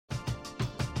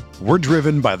We're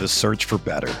driven by the search for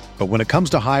better. But when it comes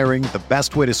to hiring, the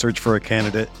best way to search for a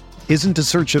candidate isn't to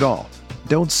search at all.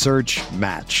 Don't search,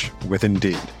 match with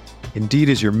Indeed. Indeed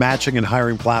is your matching and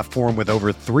hiring platform with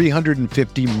over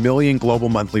 350 million global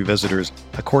monthly visitors,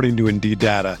 according to Indeed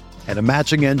data, and a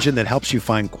matching engine that helps you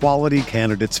find quality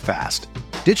candidates fast.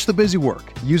 Ditch the busy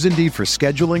work. Use Indeed for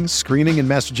scheduling, screening, and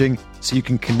messaging so you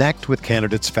can connect with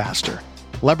candidates faster.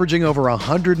 Leveraging over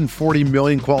 140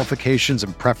 million qualifications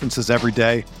and preferences every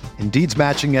day, Indeed's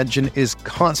matching engine is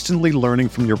constantly learning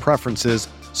from your preferences,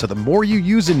 so the more you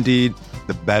use Indeed,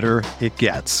 the better it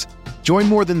gets. Join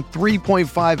more than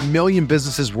 3.5 million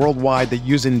businesses worldwide that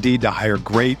use Indeed to hire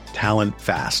great talent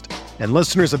fast. And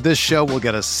listeners of this show will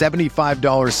get a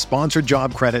 $75 sponsored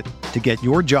job credit to get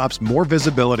your jobs more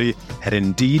visibility at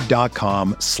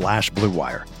Indeed.com/Blue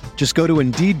Wire. Just go to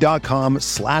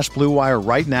Indeed.com/Blue Wire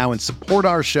right now and support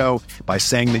our show by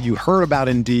saying that you heard about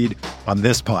Indeed on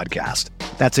this podcast.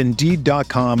 That's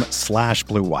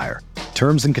Indeed.com/Blue Wire.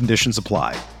 Terms and conditions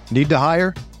apply. Need to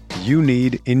hire? You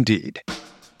need Indeed.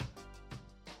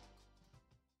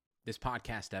 This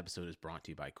podcast episode is brought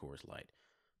to you by Coors Light.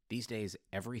 These days,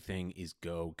 everything is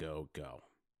go, go, go.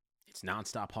 It's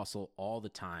nonstop hustle all the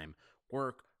time.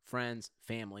 Work, friends,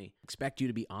 family, expect you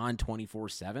to be on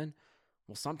 24/7.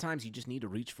 Well, sometimes you just need to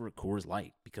reach for a Coors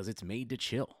Light because it's made to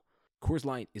chill. Coors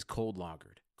Light is cold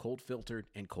lagered, cold filtered,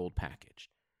 and cold packaged.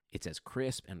 It's as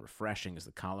crisp and refreshing as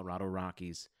the Colorado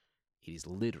Rockies. It is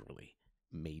literally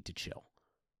made to chill.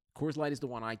 Coors Light is the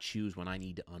one I choose when I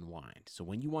need to unwind. So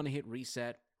when you want to hit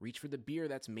reset, reach for the beer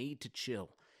that's made to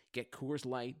chill. Get Coors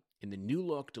Light in the new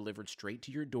look delivered straight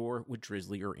to your door with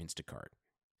Drizzly or Instacart.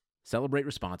 Celebrate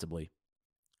responsibly.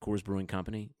 Coors Brewing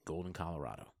Company, Golden,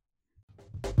 Colorado.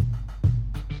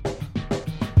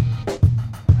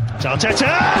 Arteta!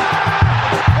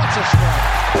 What a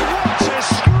strike! What a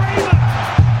screamer!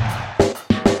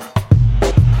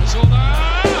 Zola!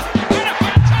 And a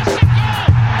fantastic goal!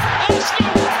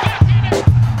 Arsenal back in it!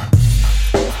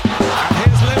 And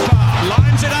here's Limpar,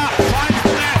 lines it up, finds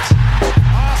the net.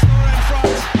 Arsenal are in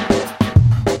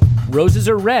front. Roses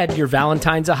are red, your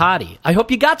Valentine's a hottie. I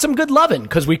hope you got some good lovin',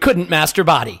 because we couldn't master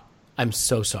body. I'm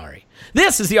so sorry.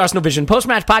 This is the Arsenal Vision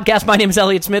post-match podcast. My name is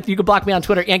Elliot Smith. You can block me on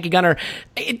Twitter, Yankee Gunner.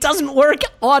 It doesn't work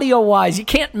audio-wise. You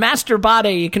can't master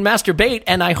body. You can masturbate,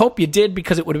 and I hope you did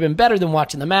because it would have been better than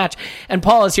watching the match. And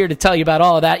Paul is here to tell you about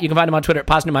all of that. You can find him on Twitter at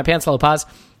Paz in My Pants. Hello, Paz.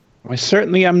 I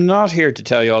certainly am not here to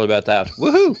tell you all about that.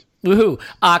 Woohoo! Woohoo.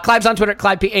 Clive's on Twitter at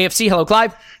ClivePAFC. Hello,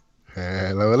 Clive.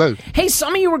 Hello, hello. Hey,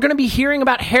 some of you are going to be hearing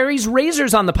about Harry's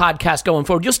razors on the podcast going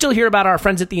forward. You'll still hear about our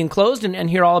friends at The Enclosed and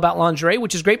hear all about lingerie,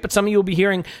 which is great, but some of you will be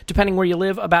hearing, depending where you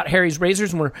live, about Harry's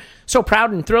razors, and we're so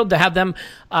proud and thrilled to have them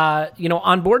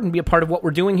on board and be a part of what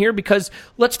we're doing here because,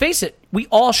 let's face it, we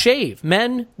all shave.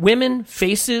 Men, women,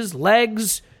 faces,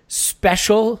 legs,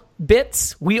 special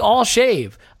bits, we all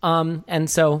shave. And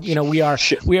so, we are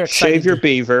excited. Shave your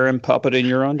beaver and pop it in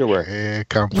your underwear. Yeah,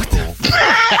 comfortable.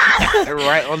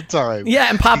 Right on time. Yeah,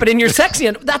 and pop it in your sexy.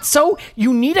 And that's so,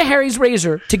 you need a Harry's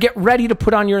razor to get ready to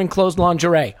put on your enclosed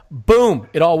lingerie. Boom,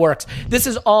 it all works. This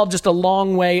is all just a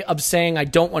long way of saying I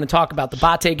don't want to talk about the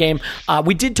BATE game.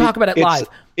 We did talk about it live.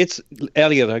 It's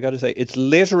Elliot, I got to say, it's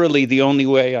literally the only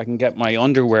way I can get my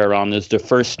underwear on is to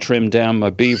first trim down my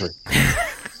beaver.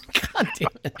 God damn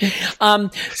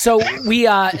it. So we,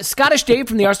 Scottish Dave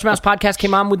from the Arsenal Mouse podcast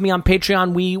came on with me on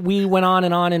Patreon. We went on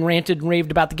and ranted and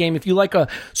raved about the game. If you like a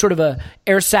sort of a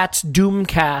Airsats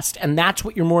Doomcast, and that's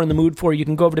what you're more in the mood for, you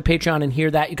can go over to Patreon and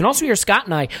hear that. You can also hear Scott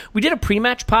and I. We did a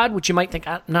pre-match pod, which you might think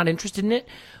I'm not interested in it,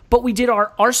 but we did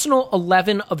our Arsenal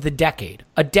 11 of the decade,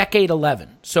 a decade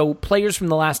 11. So players from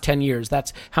the last 10 years.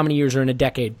 That's how many years are in a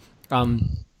decade.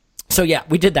 So yeah,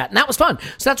 we did that, and that was fun.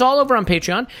 So that's all over on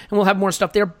Patreon, and we'll have more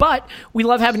stuff there. But we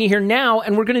love having you here now,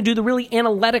 and we're going to do the really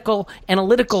analytical,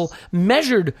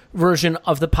 measured version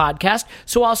of the podcast.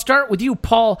 So I'll start with you,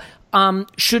 Paul.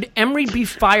 Should Emery be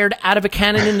fired out of a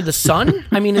cannon into the sun?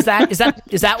 I mean, is that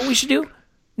what we should do?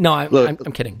 No, I'm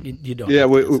kidding. You don't.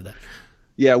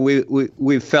 Yeah,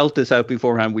 we've felt this out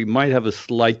beforehand. We might have a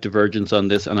slight divergence on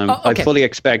this, and I fully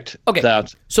expect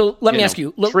that. So let me ask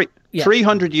you.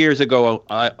 300 years ago,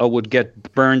 I would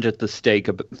get burned at the stake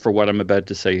for what I'm about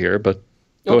to say here, but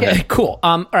go ahead. Cool.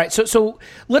 All right, so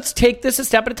let's take this a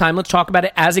step at a time. Let's talk about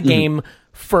it as a game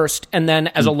first, and then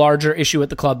as a larger issue at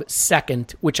the club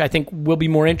second, which I think will be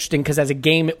more interesting because as a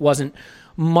game, it wasn't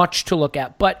much to look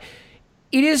at. But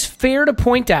it is fair to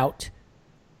point out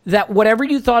that whatever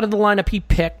you thought of the lineup he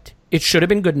picked, it should have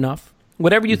been good enough.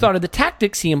 Whatever you thought of the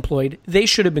tactics he employed, they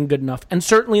should have been good enough. And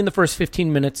certainly in the first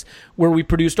 15 minutes, where we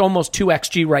produced almost 2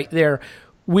 XG right there,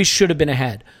 we should have been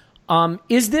ahead.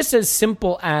 Is this as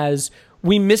simple as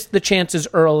we missed the chances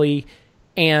early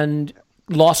and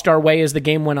lost our way as the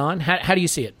game went on? How do you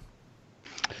see it?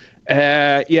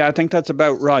 Yeah, I think that's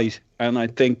about right. And I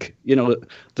think,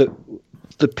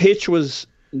 the pitch was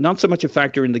not so much a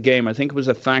factor in the game. I think it was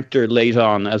a factor late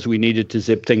on as we needed to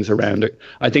zip things around it.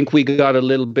 I think we got a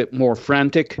little bit more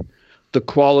frantic. The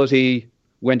quality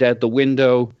went out the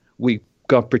window. We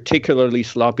got particularly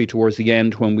sloppy towards the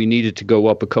end when we needed to go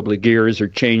up a couple of gears or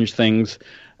change things.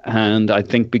 And I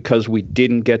think because we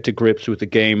didn't get to grips with the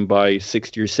game by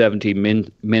 60 or 70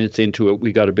 minutes into it,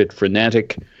 we got a bit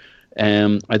frenetic.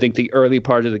 I think the early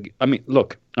part of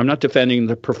look, I'm not defending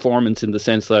the performance in the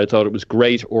sense that I thought it was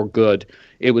great or good.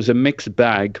 It was a mixed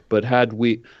bag, but had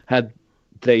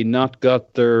they not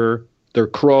got their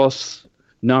cross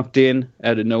knocked in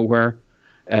out of nowhere,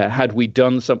 had we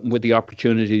done something with the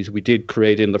opportunities we did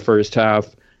create in the first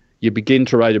half, you begin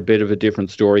to write a bit of a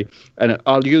different story. And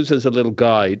I'll use as a little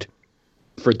guide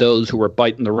for those who are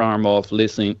biting their arm off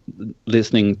listening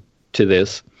to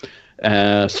this.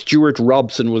 Stuart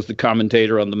Robson was the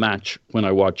commentator on the match when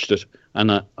I watched it,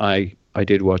 and I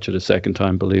did watch it a second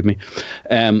time, believe me.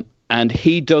 And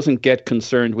he doesn't get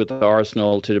concerned with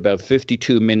Arsenal till about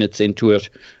 52 minutes into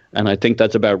it, and I think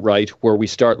that's about right, where we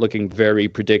start looking very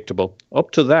predictable.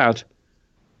 Up to that,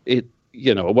 it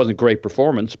wasn't a great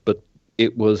performance, but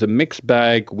it was a mixed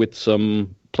bag with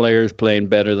some players playing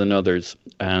better than others.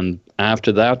 And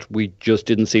after that, we just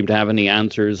didn't seem to have any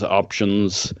answers,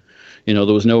 options. There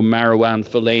was no Marouane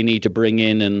Fellaini to bring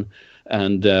in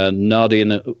and nod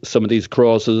in some of these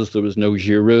crosses. There was no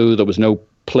Giroud. There was no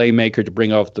playmaker to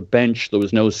bring off the bench. There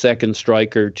was no second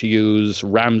striker to use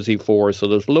Ramsey for. So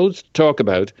there's loads to talk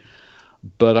about.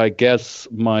 But I guess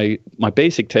my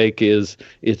basic take is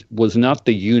it was not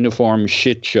the uniform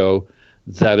shit show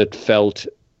that it felt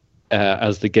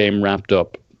as the game wrapped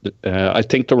up. I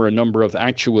think there were a number of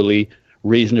actually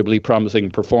reasonably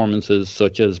promising performances,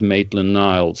 such as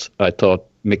Maitland-Niles. I thought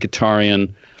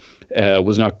Mkhitaryan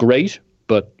was not great,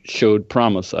 but showed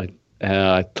promise.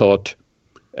 I thought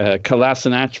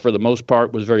Kolasinac, for the most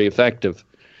part, was very effective.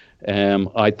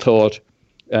 I thought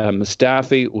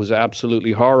Mustafi was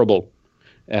absolutely horrible,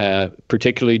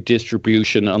 particularly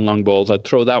distribution on long balls. I'd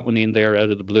throw that one in there out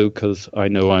of the blue because I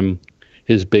know I'm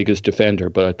his biggest defender,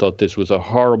 but I thought this was a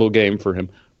horrible game for him.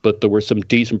 But there were some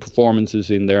decent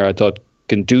performances in there. I thought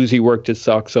Guendouzi worked his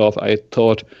socks off. I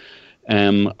thought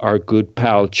our good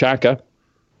pal Xhaka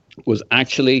was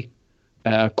actually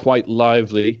quite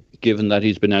lively, given that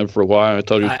he's been out for a while. I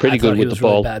thought he was pretty good with the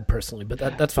ball. Really bad personally, but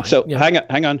that's fine. So yeah.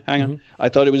 hang on. I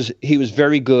thought he was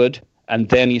very good, and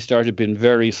then he started being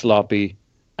very sloppy,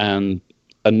 and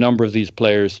a number of these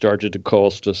players started to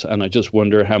cost us. And I just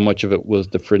wonder how much of it was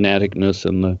the freneticness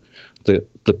and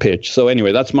the pitch. So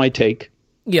anyway, that's my take.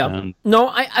 Yeah. I know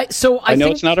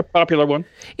think it's not a popular one.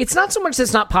 It's not so much that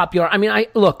it's not popular. I mean,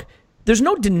 look, there's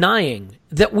no denying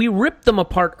that we ripped them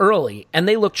apart early and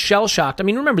they looked shell-shocked. I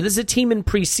mean, remember, this is a team in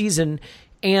preseason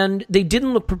and they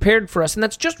didn't look prepared for us. And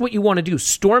that's just what you want to do.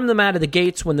 Storm them out of the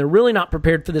gates when they're really not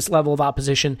prepared for this level of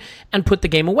opposition and put the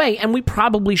game away. And we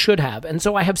probably should have. And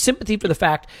so I have sympathy for the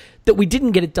fact that we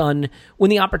didn't get it done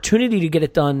when the opportunity to get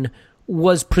it done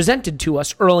was presented to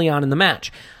us early on in the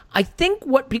match. I think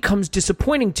what becomes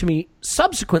disappointing to me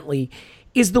subsequently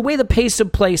is the way the pace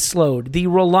of play slowed, the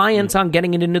reliance on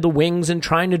getting it into the wings and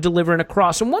trying to deliver in a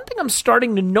cross. And one thing I'm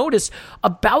starting to notice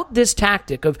about this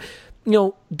tactic of,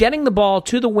 getting the ball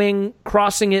to the wing,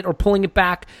 crossing it or pulling it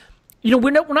back,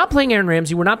 we're not playing Aaron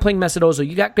Ramsey, we're not playing Mesut Ozil.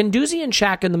 You got Guendouzi and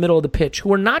Xhaka in the middle of the pitch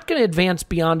who are not going to advance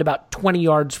beyond about 20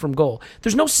 yards from goal.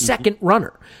 There's no second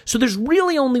runner. So there's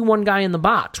really only one guy in the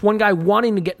box, one guy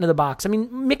wanting to get into the box. I mean,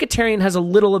 Mkhitaryan has a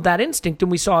little of that instinct,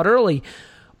 and we saw it early.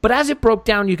 But as it broke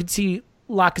down, you could see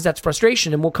Lacazette's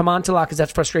frustration, and we'll come on to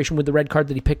Lacazette's frustration with the red card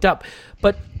that he picked up.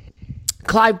 But,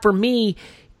 Clive, for me,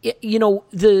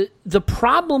 the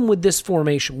problem with this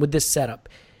formation, with this setup,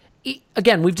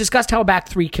 again, we've discussed how a back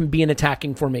three can be an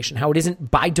attacking formation, how it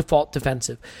isn't by default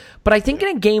defensive. But I think in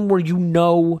a game where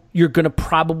you're going to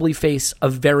probably face a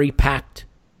very packed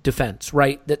defense,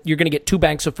 right? That you're going to get 2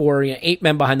 banks of 4, 8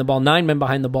 men behind the ball, 9 men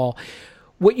behind the ball.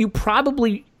 What you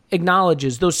probably acknowledge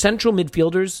is those central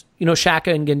midfielders,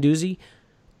 Xhaka and Guendouzi,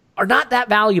 are not that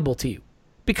valuable to you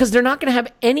because they're not going to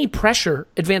have any pressure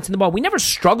advancing the ball. We never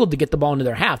struggled to get the ball into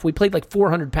their half. We played like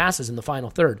 400 passes in the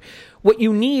final third. What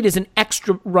you need is an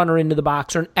extra runner into the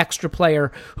box or an extra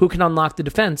player who can unlock the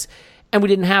defense, and we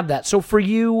didn't have that. So for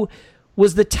you,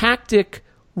 was the tactic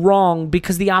wrong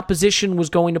because the opposition was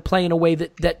going to play in a way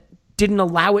that didn't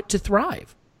allow it to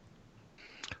thrive?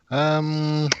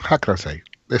 How can I say?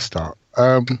 Let's start.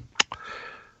 I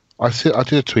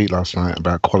did a tweet last night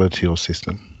about quality or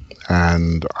system.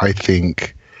 And I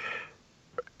think,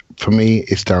 for me,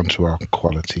 it's down to our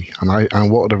quality.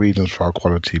 And what are the reasons for our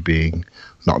quality being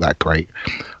not that great?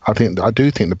 I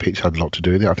do think the pitch had a lot to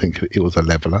do with it. I think it was a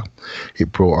leveler.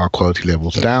 It brought our quality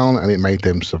levels down and it made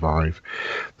them survive.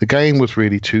 The game was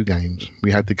really two games.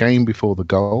 We had the game before the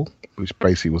goal, which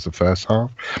basically was the first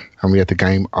half, and we had the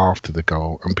game after the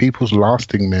goal. And people's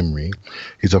lasting memory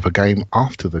is of a game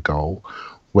after the goal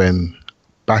when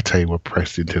BATE were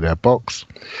pressed into their box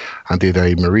and did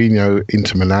a Mourinho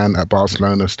Inter Milan at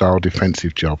Barcelona style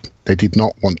defensive job. They did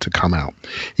not want to come out.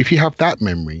 If you have that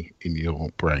memory in your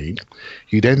brain,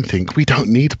 you then think, we don't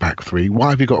need a back three. Why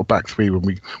have you got a back three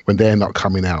when they're not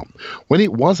coming out? When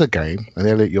it was a game, and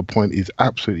Elliot, your point is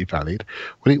absolutely valid,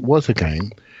 when it was a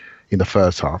game, in the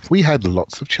first half, we had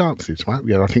lots of chances, right?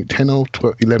 We had, I think, 10 or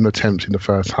 11 attempts in the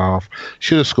first half,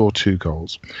 should have scored 2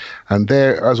 goals. And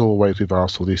there, as always with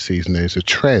Arsenal this season, there's a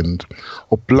trend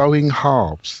of blowing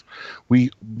halves. We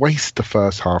waste the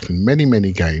first half in many,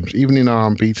 many games, even in our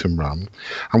unbeaten run,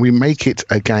 and we make it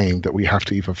a game that we have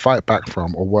to either fight back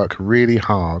from or work really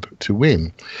hard to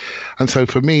win. And so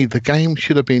for me, the game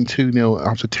should have been 2-0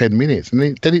 after 10 minutes, and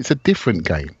then it's a different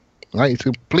game. Right? It's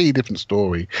a completely different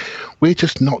story. We're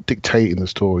just not dictating the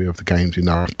story of the games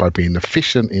enough by being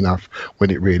efficient enough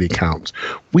when it really counts.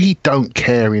 We don't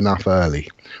care enough early.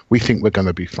 We think we're going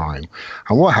to be fine.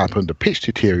 And what happened? The pitch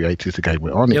deteriorated as the game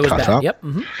went on. It cut up. Yep.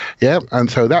 Mm-hmm. Yeah, and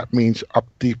so that means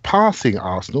the passing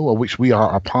Arsenal, of which we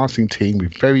are a passing team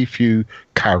with very few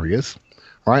carriers,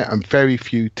 right, and very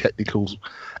few technical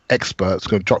experts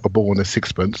going to drop the ball in a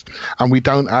sixpence, and we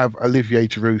don't have Olivier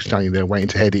Giroud standing there waiting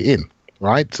to head it in.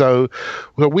 Right, so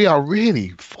we are really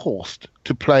forced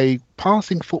to play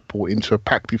passing football into a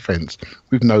packed defence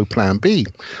with no plan B.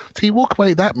 So you walk away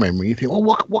with that memory, you think, well,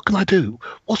 what can I do?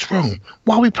 What's wrong?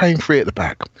 Why are we playing 3 at the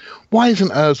back? Why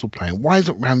isn't Ozil playing? Why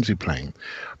isn't Ramsey playing?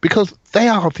 Because they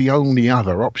are the only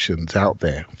other options out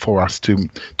there for us to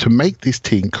make this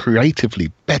team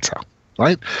creatively better.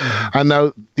 Right, and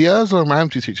now the Ozil and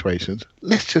Ramsey situations.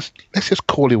 Let's just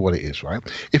call it what it is. Right,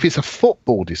 if it's a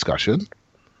football discussion,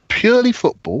 purely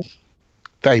football,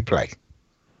 they play,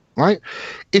 right?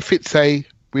 If it's a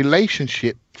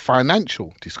relationship,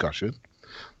 financial discussion,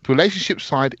 the relationship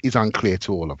side is unclear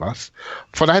to all of us.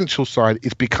 Financial side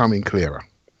is becoming clearer.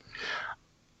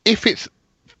 If it's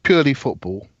purely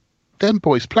football, then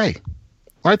boys play,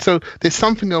 right? So there's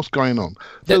something else going on.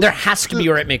 So, there has to be,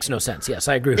 or it makes no sense. Yes,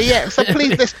 I agree with yeah, so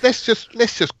please, let's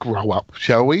just grow up,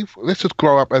 shall we? Let's just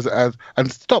grow up as and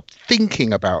stop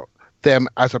thinking about them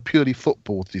as a purely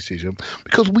football decision,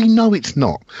 because we know it's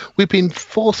not. We've been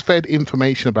force-fed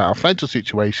information about our financial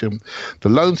situation, the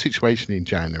loan situation in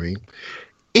January.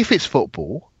 If it's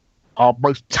football, our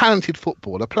most talented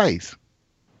footballer plays.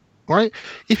 Right?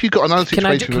 If you've got another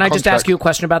situation, can I just ask you a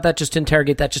question about that, just to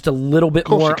interrogate that just a little bit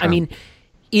more? I mean,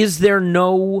 is there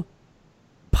no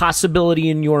possibility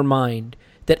in your mind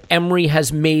that Emery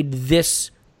has made this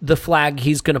the flag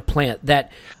he's going to plant,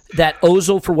 that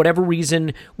Ozil, for whatever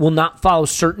reason, will not follow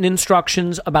certain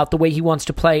instructions about the way he wants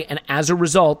to play, and as a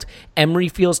result, Emery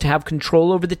feels to have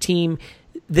control over the team?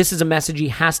 This is a message he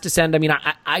has to send. I mean,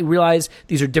 I realize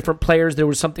these are different players. There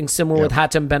was something similar with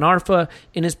Hatem Ben Arfa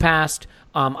in his past.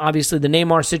 Obviously, the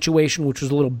Neymar situation, which was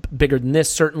a little bigger than this,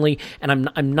 certainly. And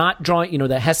I'm not drawing,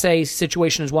 the Hesse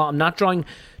situation as well. I'm not drawing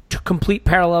complete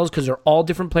parallels because they're all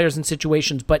different players and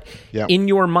situations. But in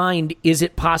your mind, is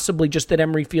it possibly just that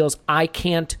Emery feels I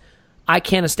can't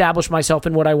establish myself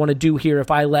in what I want to do here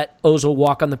if I let Ozil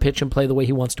walk on the pitch and play the way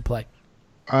he wants to play?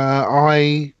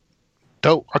 I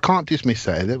can't dismiss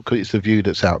that because it's the view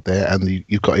that's out there, and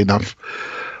you've got enough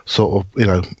sort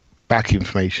of back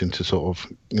information to sort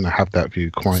of have that view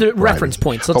quite. So reference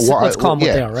points. Let's call them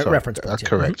what they are, right? Sorry, reference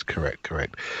points.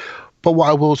 Correct. But what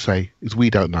I will say is we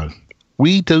don't know.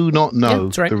 We do not know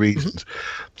the reasons.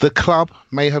 Mm-hmm. The club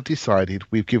may have decided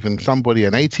we've given somebody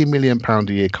an £80 million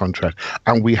a year contract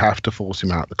and we have to force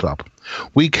him out of the club.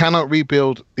 We cannot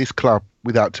rebuild this club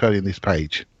without turning this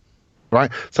page.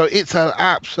 Right? So it's an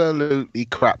absolutely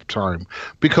crap time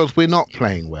because we're not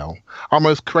playing well. Our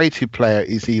most creative player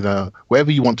is either,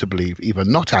 whatever you want to believe, either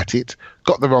not at it,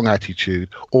 got the wrong attitude,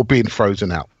 or being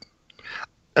frozen out.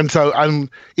 And so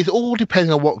it's all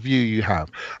depending on what view you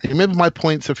have. You remember my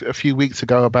points a few weeks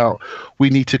ago about we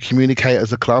need to communicate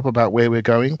as a club about where we're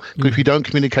going? Because if you don't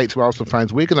communicate to Arsenal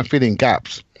fans, we're going to fill in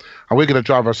gaps and we're going to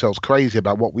drive ourselves crazy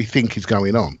about what we think is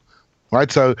going on.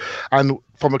 Right? So, and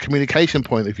from a communication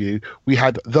point of view, we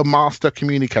had the master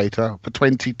communicator for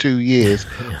 22 years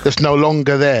that's no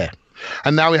longer there.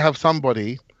 And now we have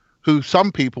somebody who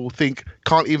some people think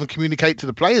can't even communicate to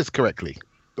the players correctly,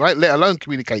 right? Let alone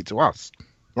communicate to us.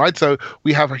 right? So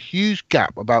we have a huge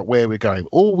gap about where we're going.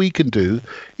 All we can do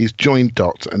is join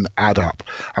dots and add up,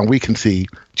 and we can see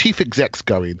chief execs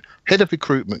going, head of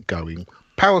recruitment going,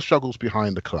 power struggles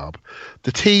behind the club.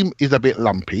 The team is a bit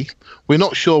lumpy. We're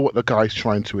not sure what the guy's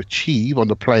trying to achieve on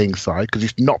the playing side because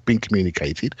it's not been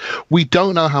communicated. We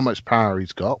don't know how much power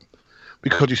he's got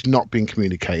because it's not been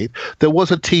communicated. There was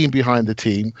a team behind the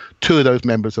team. 2 of those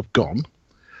members have gone.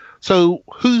 So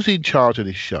who's in charge of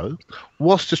this show?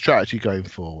 What's the strategy going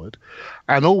forward?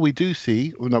 And all we do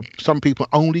see, some people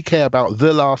only care about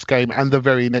the last game and the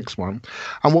very next one.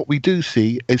 And what we do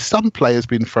see is some players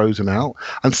been frozen out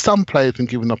and some players been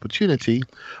given opportunity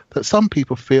that some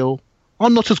people feel are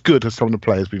not as good as some of the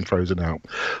players been frozen out.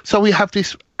 So we have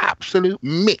this absolute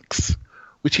mix,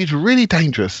 which is really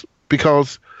dangerous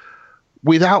because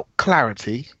without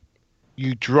clarity,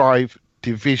 you drive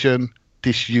division,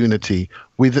 disunity.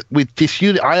 With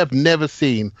disunity, I have never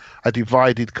seen a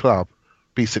divided club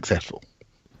be successful.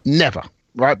 Never.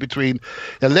 Right?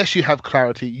 Unless you have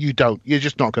clarity, you're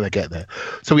just not going to get there.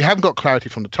 So we haven't got clarity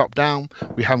from the top down.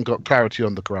 We haven't got clarity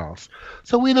on the grass.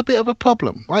 So we're in a bit of a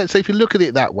problem, right? So if you look at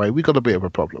it that way, we've got a bit of a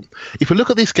problem. If you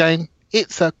look at this game,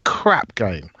 it's a crap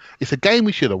game. It's a game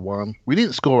we should have won. We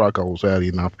didn't score our goals early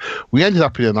enough. We ended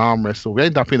up in an arm wrestle. We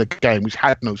ended up in a game which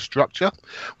had no structure.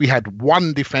 We had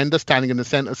one defender standing in the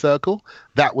centre circle.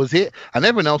 That was it. And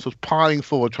everyone else was piling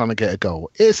forward trying to get a goal.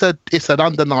 It's an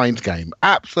under-9s game.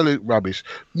 Absolute rubbish.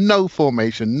 No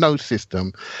formation, no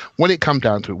system. When it comes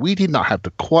down to it, we did not have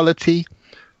the quality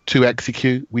to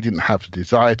execute. We didn't have the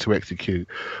desire to execute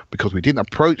because we didn't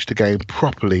approach the game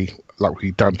properly like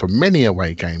we've done for many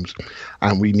away games,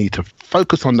 and we need to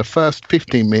focus on the first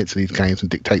 15 minutes of these games and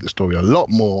dictate the story a lot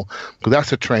more, because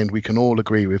that's a trend we can all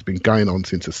agree with has been going on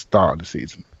since the start of the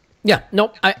season. Yeah,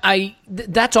 no,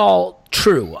 that's all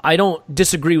true. I don't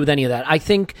disagree with any of that. I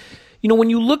think,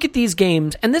 when you look at these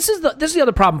games, and this is the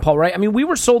other problem, Paul, right? I mean, we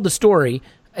were sold the story.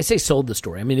 I say sold the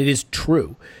story. I mean, it is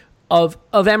true of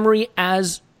Emery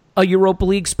as a Europa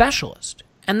League specialist.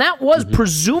 And that was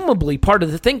presumably part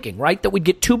of the thinking, right? That we'd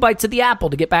get 2 bites of the apple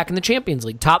to get back in the Champions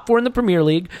League. Top 4 in the Premier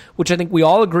League, which I think we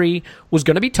all agree was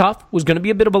going to be tough, was going to be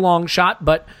a bit of a long shot,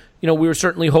 but we were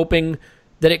certainly hoping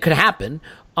that it could happen.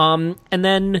 And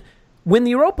then win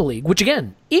the Europa League, which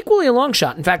again, equally a long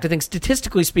shot. In fact, I think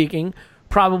statistically speaking,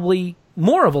 probably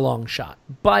more of a long shot.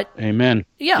 But amen.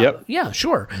 Yeah,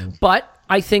 sure. But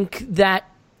I think that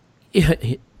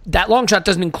that long shot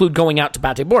doesn't include going out to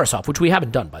BATE Borisov, which we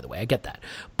haven't done, by the way. I get that.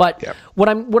 But what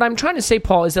I'm trying to say,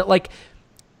 Paul, is that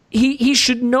he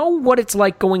should know what it's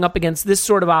like going up against this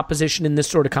sort of opposition in this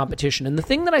sort of competition. And the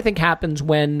thing that I think happens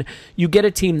when you get a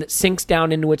team that sinks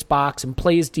down into its box and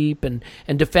plays deep and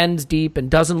defends deep and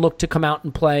doesn't look to come out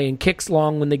and play and kicks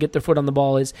long when they get their foot on the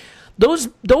ball is those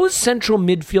central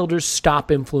midfielders stop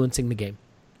influencing the game.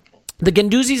 The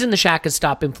Guendouzi's and the Xhakas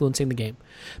stop influencing the game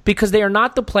because they are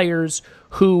not the players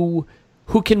who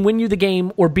can win you the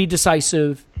game or be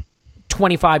decisive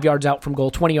 25 yards out from goal,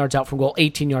 20 yards out from goal,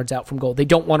 18 yards out from goal. They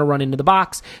don't want to run into the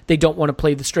box. They don't want to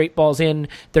play the straight balls in.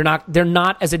 They're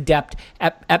not as adept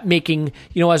at making,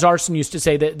 as Arsene used to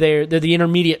say, that they're the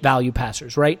intermediate value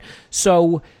passers, right?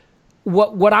 So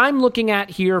what I'm looking at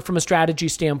here from a strategy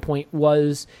standpoint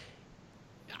was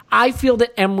I feel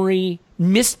that Emery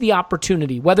missed the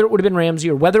opportunity, whether it would have been Ramsey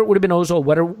or whether it would have been Ozil,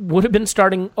 whether it would have been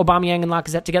starting Aubameyang and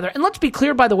Lacazette together. And let's be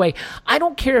clear, by the way, I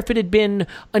don't care if it had been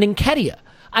an Nketiah.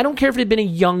 I don't care if it had been a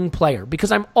young player,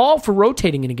 because I'm all for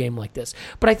rotating in a game like this.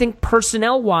 But I think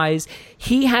personnel-wise,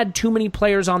 he had too many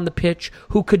players on the pitch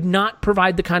who could not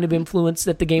provide the kind of influence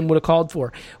that the game would have called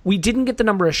for. We didn't get the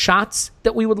number of shots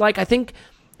that we would like. I think,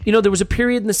 there was a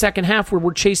period in the second half where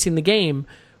we're chasing the game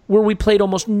where we played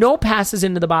almost no passes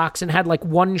into the box and had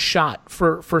one shot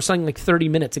for something like 30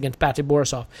 minutes against BATE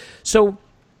Borisov. So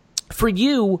for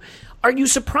you, are you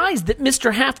surprised that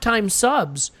Mr. Halftime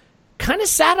Subs kind of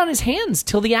sat on his hands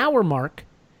till the hour mark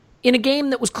in a game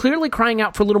that was clearly crying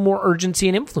out for a little more urgency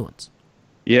and influence?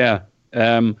 Yeah.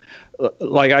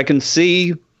 I can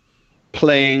see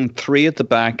playing 3 at the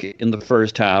back in the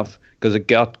first half because it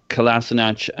got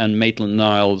Kolasinac and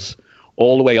Maitland-Niles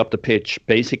all the way up the pitch,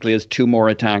 basically as 2 more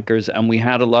attackers, and we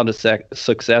had a lot of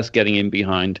success getting in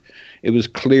behind. It was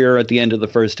clear at the end of the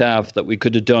first half that we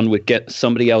could have done with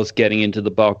somebody else getting into the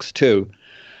box too.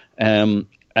 And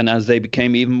as they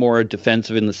became even more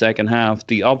defensive in the second half,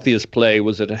 the obvious play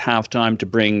was at halftime to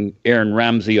bring Aaron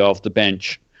Ramsey off the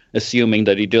bench, assuming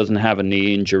that he doesn't have a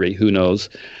knee injury, who knows,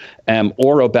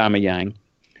 or Aubameyang,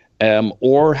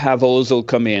 or have Ozil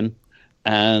come in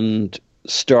and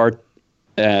start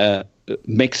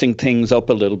mixing things up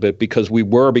a little bit, because we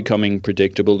were becoming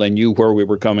predictable. They knew where we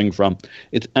were coming from.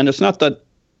 It's not that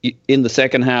in the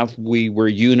second half, we were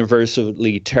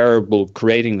universally terrible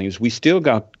creating things. We still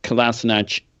got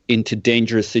Kolasinac into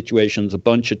dangerous situations a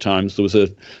bunch of times. There was a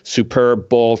superb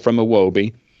ball from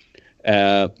Iwobi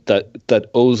that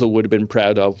Ozil would have been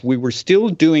proud of. We were still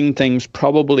doing things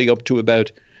probably up to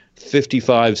about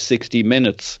 55, 60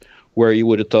 minutes where you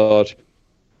would have thought,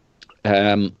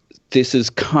 this is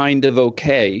kind of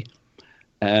okay.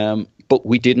 But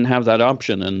we didn't have that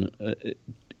option. And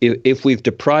if we've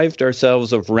deprived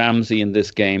ourselves of Ramsey in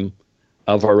this game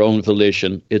of our own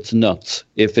volition, it's nuts.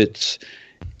 If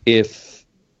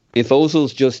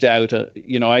Ozil's just out,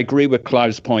 I agree with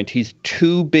Clive's point. He's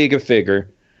too big a figure,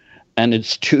 and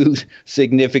it's too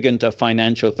significant a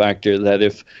financial factor that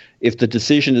if the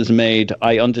decision is made,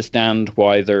 I understand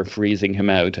why they're freezing him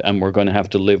out, and we're going to have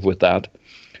to live with that.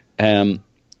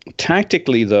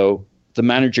 Tactically, though, the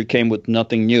manager came with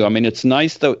nothing new. I mean, it's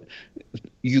nice that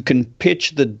you can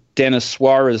pitch the Denis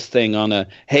Suarez thing on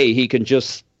hey, he can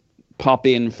just pop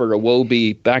in for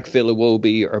backfill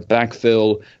Iwobi or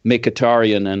backfill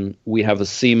Mkhitaryan, and we have a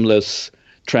seamless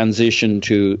transition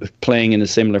to playing in a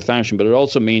similar fashion. But it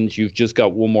also means you've just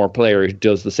got one more player who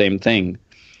does the same thing.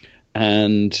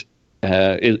 And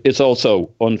it's also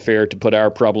unfair to put our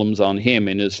problems on him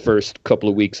in his first couple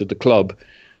of weeks at the club,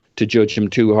 to judge him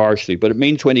too harshly. But it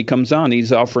means when he comes on,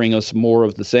 he's offering us more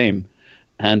of the same.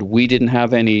 And we didn't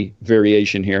have any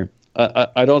variation here.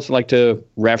 I'd also like to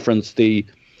reference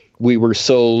we were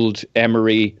sold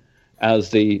Emery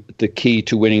as the key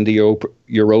to winning the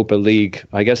Europa League.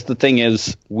 I guess the thing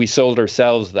is, we sold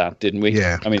ourselves that, didn't we?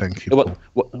 Yeah, I mean, thank you. It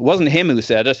wasn't him who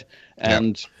said it.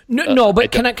 And No,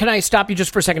 but can I stop you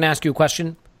just for a second and ask you a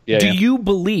question? Yeah, Do you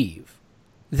believe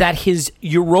that his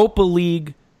Europa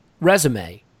League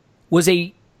resume was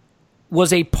a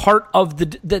part of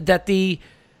that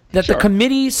the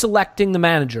committee selecting the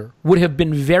manager would have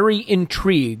been very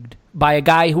intrigued by a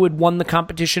guy who had won the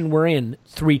competition we're in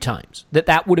 3 times?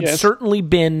 That would have certainly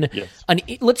been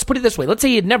let's put it this way. Let's say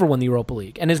he had never won the Europa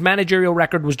League and his managerial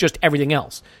record was just everything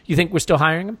else. You think we're still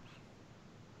hiring him?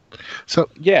 So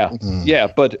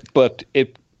but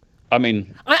it. I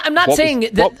mean, I'm not saying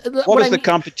that. What is the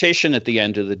competition at the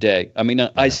end of the day? I mean,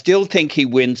 I still think he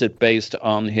wins it based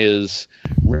on his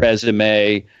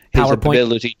resume, his PowerPoint.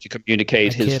 Ability to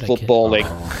communicate, his footballing.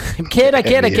 I kid.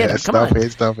 Come on.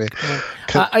 Stop it.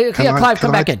 Clive,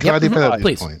 come back in. Can I develop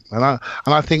please. this point? And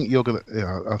I think you're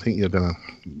gonna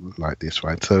like this,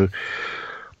 right? So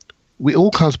it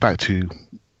all comes back to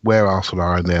where Arsenal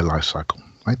are in their life cycle,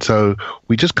 right? So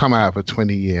we just come out of a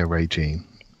 20-year regime.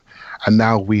 And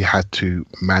now we had to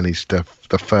manage the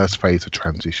first phase of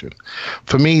transition.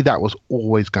 For me, that was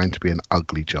always going to be an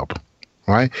ugly job,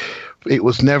 right? It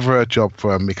was never a job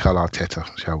for Mikel Arteta,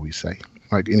 shall we say,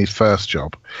 like in his first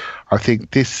job. I think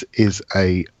this is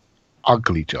a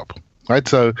ugly job, right?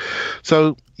 So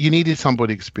you needed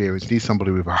somebody experienced, you need somebody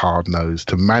with a hard nose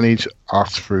to manage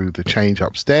us through the change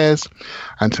upstairs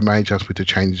and to manage us with the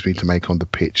changes we need to make on the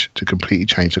pitch to completely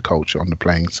change the culture on the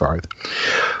playing side.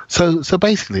 So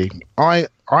basically, I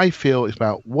feel it's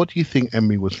about, what do you think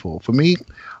Emery was for? For me,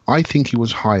 I think he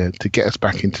was hired to get us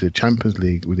back into the Champions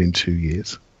League within 2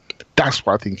 years. That's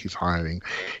what I think he's hiring.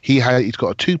 He's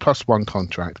got a 2+1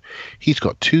 contract. He's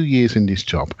got 2 years in this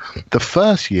job. The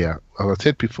first year, as I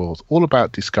said before, is all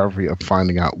about discovery and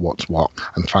finding out what's what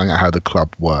and finding out how the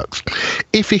club works.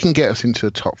 If he can get us into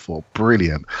the top 4,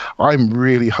 brilliant. I'm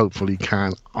really hopeful he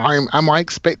can. Am I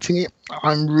expecting it?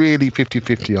 I'm really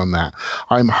 50-50 on that.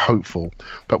 I'm hopeful.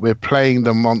 But we're playing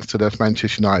the monster that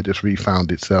Manchester United just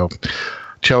refound itself.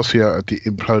 Chelsea are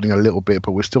imploding a little bit,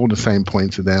 but we're still on the same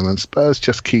points as them. And Spurs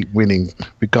just keep winning,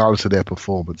 regardless of their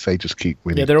performance. They just keep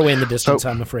winning. Yeah, they're away in the distance,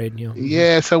 I'm afraid.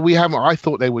 Yeah, so we haven't. I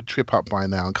thought they would trip up by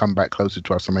now and come back closer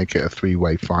to us and make it a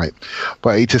 3-way fight,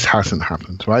 but it just hasn't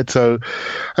happened, right? So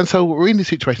we're in this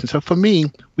situation. So for me,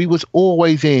 we was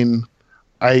always in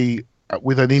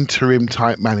with an interim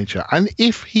type manager, and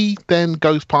if he then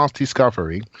goes past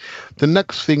discovery, the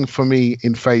next thing for me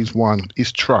in phase 1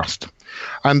 is trust.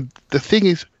 And the thing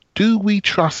is, do we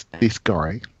trust this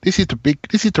guy? This is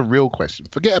the real question.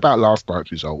 Forget about last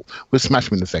night's result. We'll smash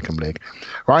him in the second leg,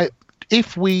 right?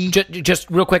 If we just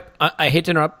real quick, I hate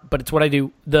to interrupt, but it's what I do.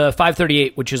 The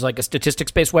 538, which is like a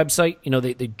statistics-based website,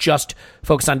 they just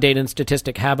focus on data and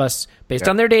statistic, have us based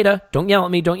on their data. Don't yell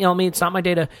at me. It's not my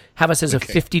data. Have us as a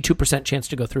 52% chance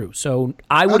to go through. So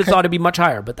I would have thought it'd be much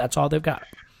higher, but that's all they've got.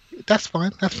 That's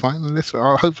fine.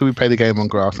 Hopefully we play the game on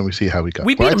grass and we see how we go.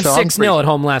 We beat them 6-0 at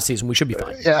home last season. We should be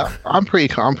fine. Yeah, I'm pretty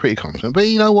confident. But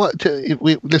you know what?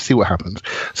 Let's see what happens.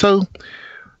 So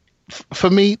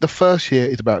for me, the first year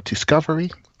is about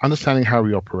discovery understanding how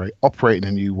we operate in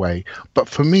a new way. But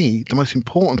for me, the most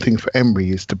important thing for Emery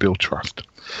is to build trust.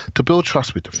 To build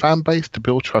trust with the fan base, to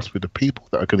build trust with the people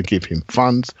that are going to give him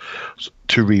funds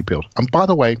to rebuild. And by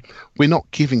the way, we're not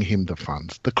giving him the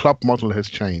funds. The club model has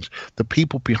changed. The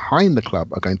people behind the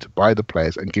club are going to buy the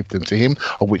players and give them to him,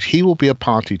 of which he will be a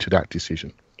party to that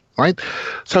decision. Right?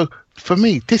 So for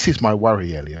me, this is my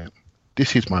worry, Elliot.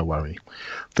 This is my worry.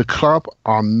 The club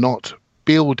are not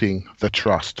building the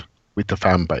trust with the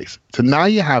fan base. So now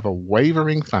you have a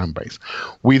wavering fan base.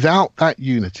 Without that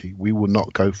unity, we will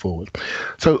not go forward.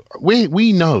 So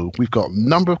we know we've got a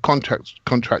number of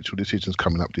contractual decisions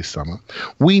coming up this summer.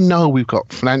 We know we've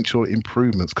got financial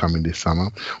improvements coming this summer.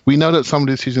 We know that some of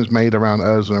the decisions made around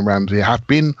Ozil and Ramsey have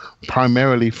been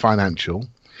primarily financial.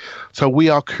 So we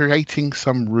are creating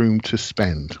some room to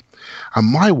spend. And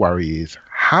my worry is,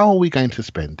 how are we going to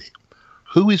spend it?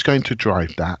 Who is going to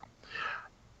drive that?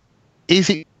 Is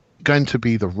it going to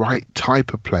be the right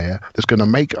type of player that's going to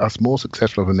make us more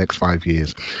successful over the next 5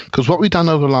 years? Because what we've done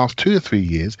over the last 2 or 3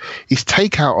 years is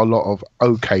take out a lot of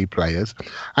okay players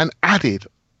and added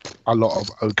a lot of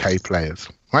okay players,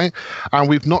 right? And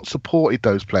we've not supported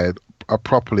those players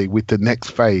properly with the next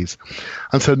phase.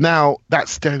 And so now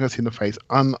that's staring us in the face.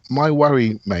 And my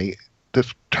worry, mate,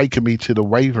 that's taken me to the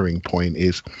wavering point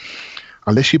is,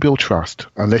 unless you build trust,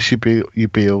 unless you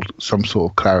build some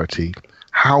sort of clarity,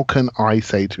 how can I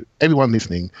say to everyone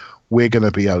listening, we're going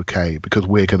to be okay because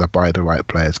we're going to buy the right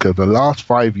players? Because the last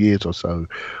 5 years or so,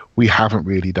 we haven't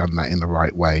really done that in the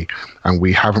right way, and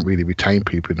we haven't really retained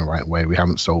people in the right way. We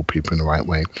haven't sold people in the right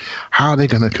way. How are they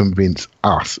going to convince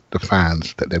us, the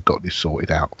fans, that they've got this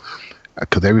sorted out?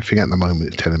 Because everything at the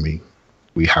moment is telling me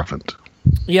we haven't.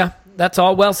 Yeah, that's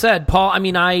all well said, Paul. I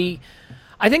mean, I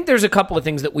think there's a couple of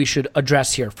things that we should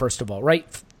address here, first of all, right?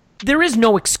 There is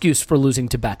no excuse for losing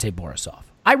to BATE Borisov.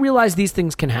 I realize these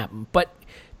things can happen, but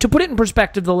to put it in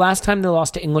perspective, the last time they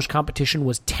lost to English competition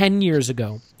was 10 years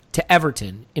ago to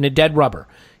Everton in a dead rubber.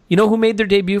 You know who made their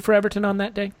debut for Everton on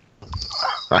that day?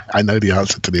 I know the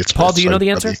answer to this. Paul, do you know the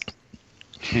answer?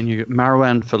 Can you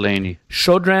Marwan Fellaini?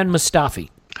 Shodran Mustafi.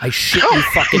 I shit you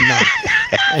fucking not.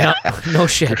 Yeah, no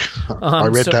shit. I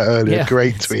read that earlier. Yeah,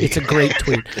 great tweet. It's a great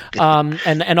tweet.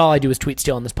 And all I do is tweet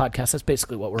steal on this podcast. That's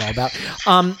basically what we're all about.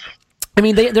 I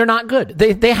mean, they're not good.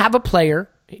 They have a player.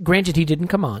 Granted, he didn't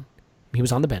come on. He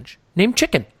was on the bench. Named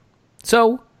Chicken.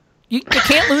 So you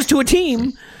can't lose to a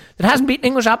team that hasn't beaten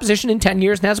English opposition in 10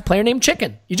 years and has a player named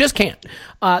Chicken. You just can't.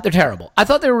 They're terrible. I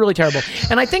thought they were really terrible.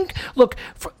 And I think, look,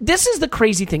 this is the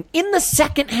crazy thing. In the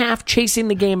second half, chasing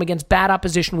the game against bad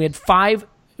opposition, we had 5,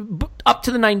 up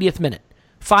to the 90th minute,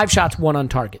 5 shots, 1 on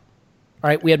target. All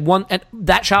right, we had 1, and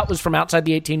that shot was from outside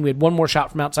the 18. We had 1 more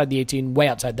shot from outside the 18, way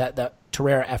outside that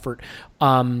Torreira effort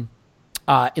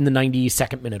in the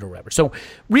 92nd minute or whatever. So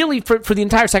really, for the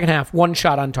entire second half, 1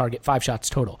 shot on target, 5 shots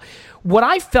total. What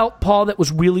I felt, Paul, that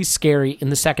was really scary in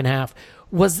the second half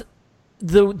was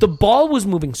the ball was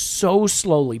moving so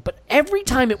slowly, but every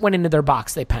time it went into their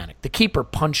box, they panicked. The keeper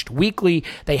punched weakly.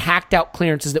 They hacked out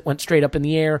clearances that went straight up in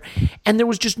the air, and there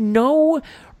was just no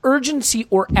urgency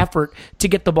or effort to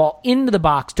get the ball into the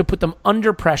box, to put them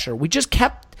under pressure. We just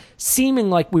kept seeming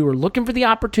like we were looking for the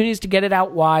opportunities to get it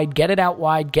out wide.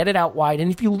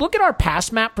 And if you look at our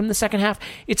pass map from the second half,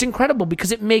 it's incredible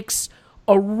because it makes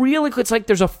it's like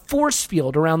there's a force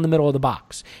field around the middle of the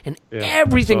box, and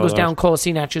everything goes down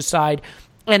Kolasinac's side.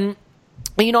 And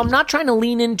you know, I'm not trying to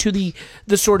lean into the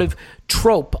sort of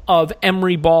trope of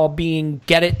Emery ball being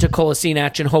get it to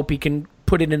Kolasinac and hope he can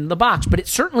put it in the box, but it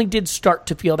certainly did start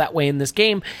to feel that way in this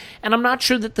game, and I'm not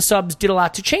sure that the subs did a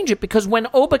lot to change it, because when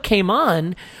Oba came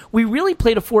on, we really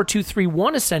played a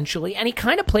 4-2-3-1 essentially, and he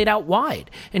kind of played out wide,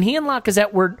 and he and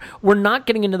Lacazette were not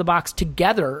getting into the box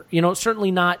together, you know,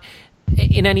 certainly not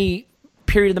in any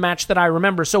period of the match that I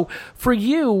remember. So for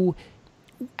you,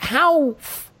 how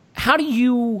do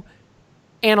you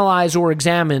analyze or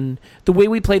examine the way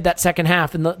we played that second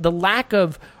half and the lack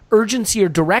of urgency or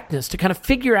directness to kind of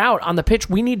figure out on the pitch,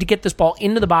 we need to get this ball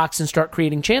into the box and start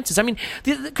creating chances? I mean,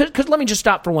 because let me just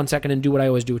stop for 1 second and do what I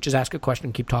always do, which is ask a question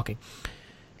and keep talking.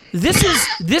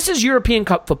 This is European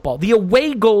Cup football. The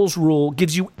away goals rule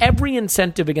gives you every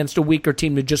incentive against a weaker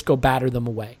team to just go batter them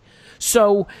away.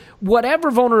 So whatever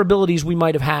vulnerabilities we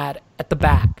might have had at the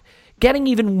back, getting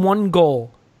even 1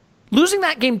 goal, losing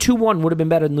that game 2-1 would have been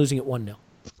better than losing it 1-0,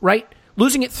 right?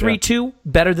 Losing it 3-2,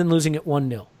 better than losing it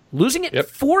 1-0. Losing it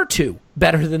 4-2,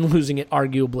 better than losing it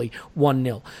arguably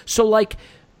 1-0. So, like,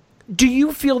 do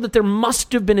you feel that there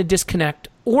must have been a disconnect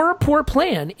or a poor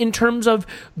plan in terms of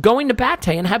going to BATE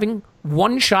and having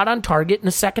 1 shot on target in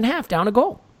the second half, down a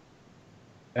goal?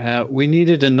 We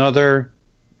needed another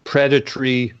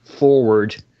predatory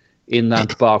forward in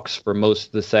that box for most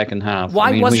of the second half.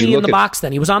 Why wasn't he in the box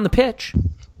then? He was on the pitch.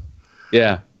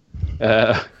 Yeah.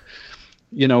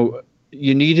 You know,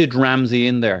 you needed Ramsey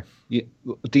in there.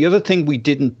 The other thing we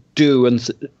didn't do, and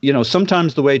you know,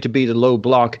 sometimes the way to beat a low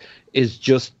block is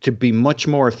just to be much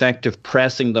more effective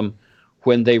pressing them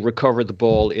when they recover the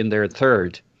ball in their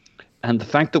third. And the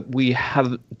fact that we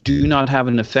do not have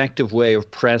an effective way of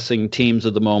pressing teams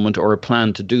at the moment, or a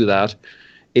plan to do that,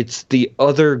 it's the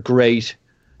other great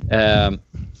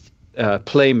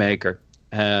playmaker,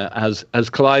 as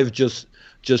Clive just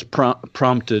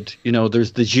prompted. You know,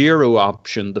 there's the Giroud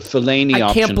option, the Fellaini option.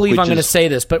 I can't believe I'm going to say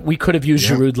this, but we could have used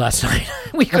Giroud last night.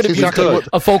 We could have used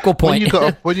a focal point.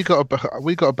 When you got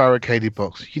a barricaded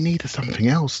box, you need something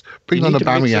else. Bring on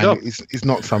Aubameyang is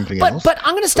not something else. But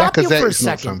I'm going to stop you for a second.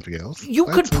 Not something else. You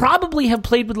could probably have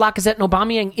played with Lacazette and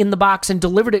Aubameyang in the box and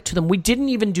delivered it to them. We didn't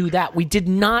even do that. We did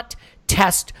not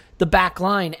test the back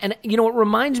line. And, you know, it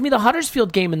reminds me of the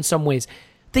Huddersfield game in some ways.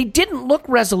 They didn't look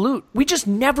resolute. We just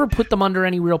never put them under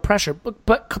any real pressure.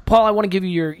 But Paul, I want to give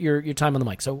you your time on the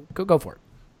mic, so go for it.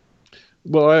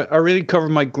 Well, I really covered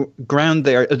my ground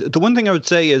there. The one thing I would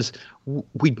say is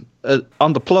we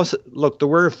on the plus. Look, there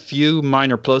were a few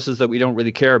minor pluses that we don't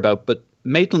really care about, but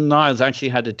Maitland-Niles actually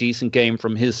had a decent game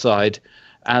from his side,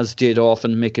 as did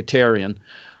often Mkhitaryan.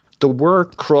 There were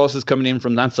crosses coming in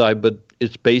from that side, but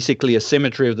it's basically a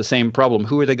symmetry of the same problem.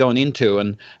 Who are they going into?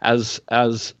 And as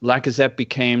Lacazette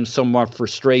became somewhat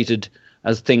frustrated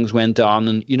as things went on,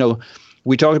 and you know,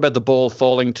 we talked about the ball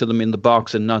falling to them in the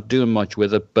box and not doing much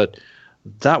with it, but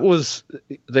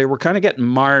they were kind of getting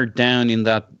mired down in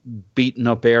that beaten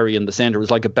up area in the centre. It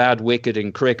was like a bad wicket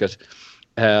in cricket.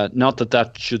 Not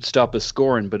that should stop us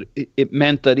scoring, but it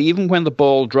meant that even when the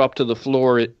ball dropped to the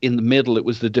floor in the middle, it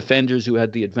was the defenders who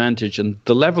had the advantage. And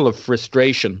the level of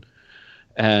frustration,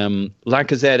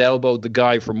 Lacazette elbowed the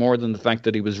guy for more than the fact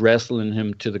that he was wrestling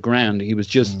him to the ground. He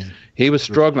was he was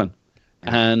struggling.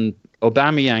 And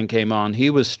Aubameyang came on, he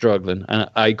was struggling. And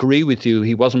I agree with you,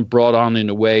 he wasn't brought on in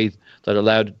a way that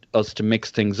allowed us to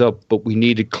mix things up, but we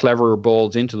needed cleverer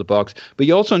balls into the box. But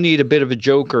you also need a bit of a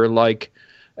joker like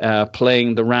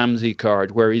playing the Ramsey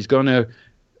card, where he's going to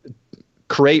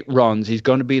create runs. He's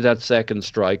going to be that second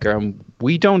striker. And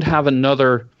we don't have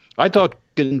another. I thought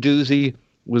Guendouzi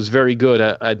was very good.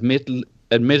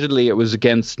 Admittedly, it was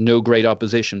against no great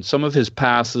opposition. Some of his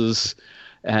passes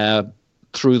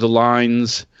through the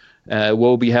lines,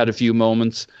 Wobie had a few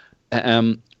moments.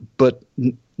 But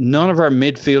none of our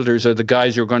midfielders are the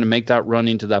guys who are going to make that run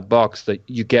into that box that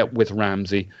you get with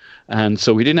Ramsey. And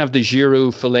so we didn't have the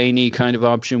Giroud, Fellaini kind of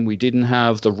option. We didn't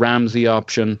have the Ramsey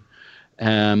option.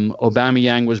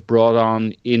 Aubameyang was brought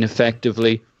on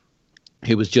ineffectively.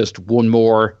 He was just one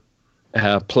more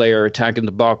player attacking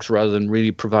the box rather than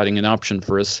really providing an option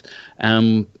for us.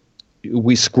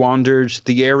 We squandered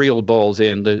the aerial balls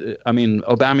in.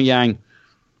 Aubameyang,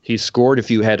 he scored a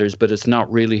few headers, but it's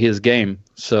not really his game.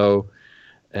 So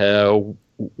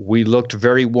we looked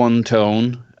very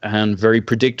one-tone and very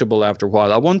predictable after a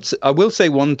while. I will say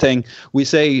one thing. We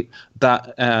say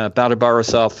that Bata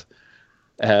Borisov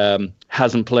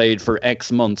hasn't played for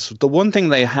X months. The one thing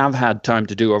they have had time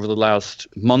to do over the last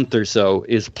month or so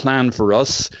is plan for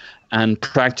us and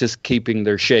practice keeping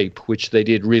their shape, which they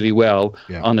did really well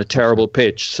on a terrible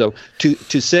pitch. So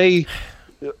to say,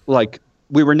 like,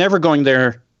 we were never going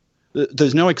there,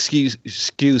 there's no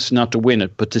excuse not to win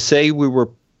it, but to say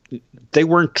they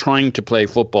weren't trying to play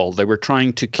football. They were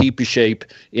trying to keep a shape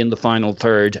in the final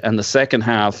third, and the second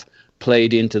half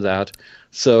played into that.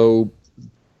 So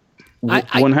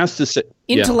one has to say...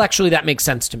 Intellectually, that makes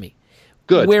sense to me.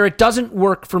 Good. Where it doesn't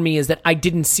work for me is that I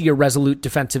didn't see a resolute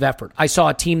defensive effort. I saw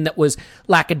a team that was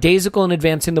lackadaisical in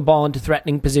advancing the ball into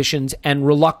threatening positions and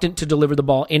reluctant to deliver the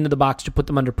ball into the box to put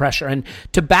them under pressure. And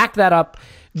to back that up,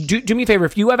 do me a favor.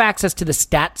 If you have access to the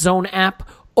Stat Zone app,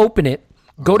 open it,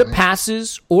 go to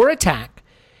passes or attack,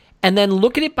 and then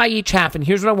look at it by each half. And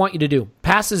here's what I want you to do.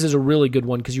 Passes is a really good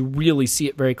one because you really see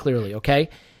it very clearly, okay?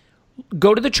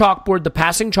 Go to the chalkboard, the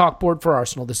passing chalkboard for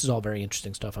Arsenal. This is all very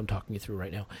interesting stuff I'm talking you through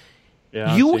right now.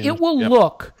 Yeah, it will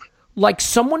look like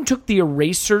someone took the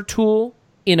eraser tool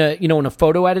in a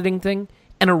photo editing thing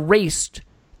and erased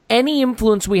any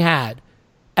influence we had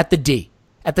at the D,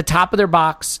 at the top of their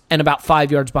box and about 5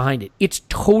 yards behind it. It's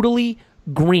totally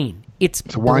green. It's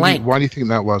blank. Why do you think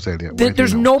that was, Elliot?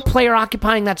 There's no player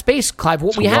occupying that space, Clive.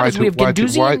 What we have is we have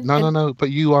Guendouzi. No.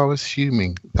 But you are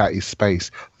assuming that is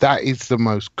space. That is the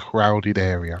most crowded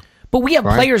area. But we have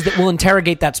players that will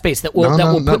interrogate that space, that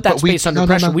will put that space under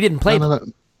pressure. We didn't play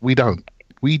them. We don't.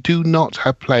 We do not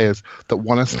have players that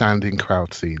want to stand in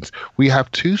crowd scenes. We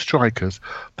have 2 strikers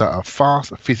that are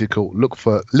fast, physical, look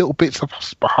for little bits of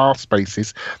half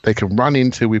spaces they can run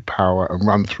into with power and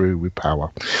run through with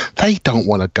power. They don't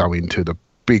want to go into the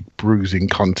big bruising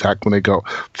contact when they got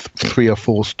 3 or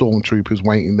 4 stormtroopers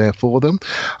waiting there for them.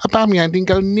 Aubameyang didn't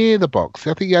go near the box.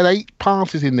 I think he had 8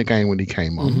 passes in the game when he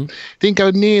came on. Didn't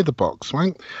go near the box,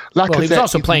 right? Well, he was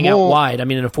also playing out wide. I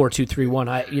mean, in a 4-2-3-1.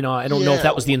 I don't know if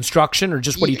that was the instruction or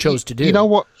just what he chose to do. You know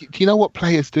what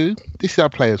players do? This is how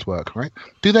players work, right?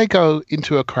 Do they go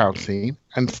into a crowd scene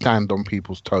and stand on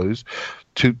people's toes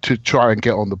to try and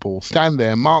get on the ball, stand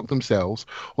there, mark themselves,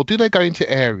 or do they go into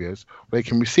areas where they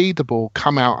can receive the ball,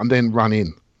 come out, and then run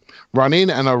in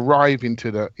and arrive into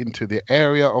the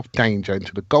area of danger,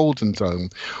 into the golden zone,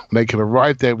 where they can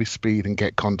arrive there with speed and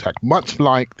get contact, much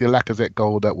like the Lacazette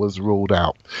goal that was ruled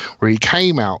out, where he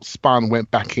came out, spun, went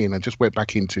back in, and just went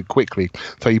back in too quickly.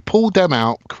 So he pulled them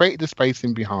out, created the space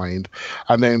in behind,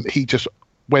 and then he just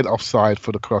went offside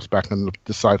for the cross back and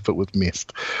the side foot was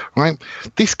missed, right?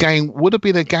 This game would have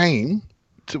been a game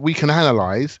that we can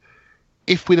analyse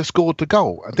if we'd have scored the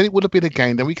goal. And then it would have been a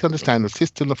game, then we can understand the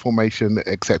system, the formation,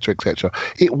 etc., etc.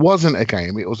 It wasn't a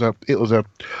game. It was a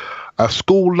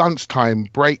school lunchtime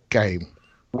break game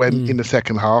when in the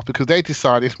second half, because they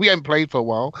decided we haven't played for a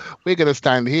while, we're going to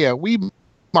stand here. We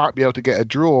might be able to get a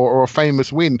draw or a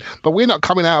famous win, but we're not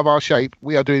coming out of our shape.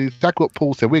 We are doing exactly what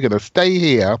Paul said. We're going to stay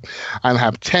here and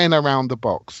have 10 around the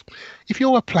box. If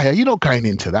you're a player, you're not going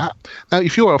into that. Now,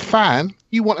 if you're a fan,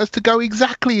 you want us to go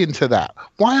exactly into that.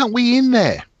 Why aren't we in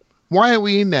there? Why are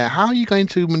we in there? How are you going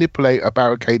to manipulate a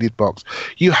barricaded box?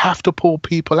 You have to pull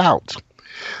people out.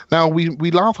 Now, we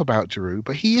laugh about Giroud,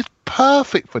 but he is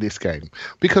perfect for this game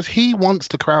because he wants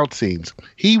the crowd scenes.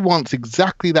 He wants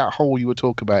exactly that hole you were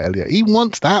talking about, Elliot. He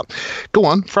wants that. Go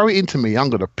on, throw it into me. I'm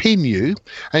going to pin you.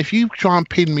 And if you try and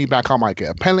pin me back, I might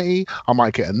get a penalty. I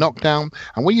might get a knockdown.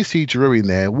 And when you see Giroud in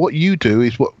there, what you do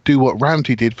is what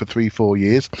Ramsey did for 3-4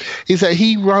 years, is that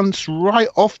he runs right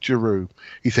off Giroud.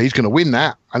 He says he's going to win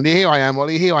that. And here I am,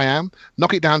 Ollie, here I am.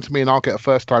 Knock it down to me and I'll get a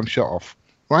first-time shot off.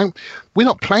 Right? We're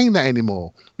not playing that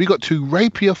anymore. We got 2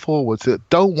 rapier forwards that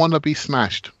don't want to be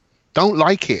smashed, don't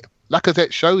like it.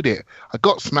 Lacazette showed it. I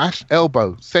got smashed,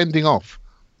 elbow, sending off.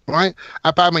 Right?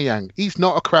 Aubameyang, he's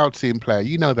not a crowd scene player.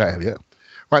 You know that, Elliot.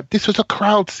 Right? This was a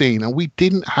crowd scene, and we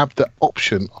didn't have the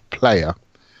option of player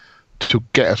to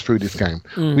get us through this game.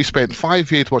 We spent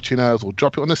 5 years watching Ozil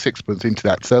drop it on the sixpence into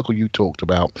that circle you talked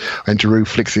about, and Giroud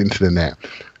flicks it into the net.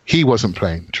 He wasn't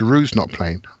playing. Giroud's not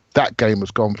playing. That game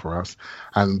was gone for us,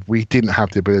 and we didn't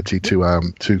have the ability to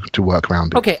work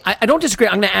around it. Okay, I don't disagree.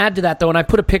 I'm going to add to that, though, and I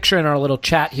put a picture in our little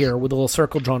chat here with a little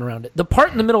circle drawn around it. The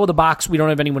part in the middle of the box, we don't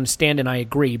have anyone to stand in, I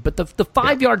agree, but the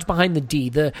 5 yards behind the D,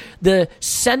 the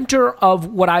center of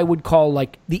what I would call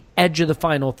like the edge of the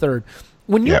final third,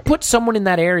 when you put someone in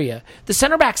that area, the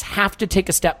center backs have to take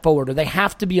a step forward, or they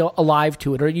have to be alive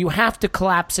to it, or you have to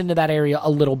collapse into that area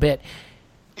a little bit.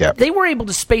 Yep. They were able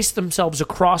to space themselves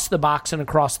across the box and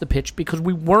across the pitch because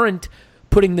we weren't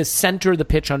putting the center of the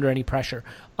pitch under any pressure.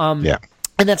 And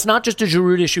that's not just a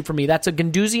Giroud issue for me. That's a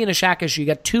Guendouzi and a Shaq issue. You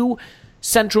got 2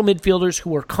 central midfielders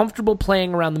who are comfortable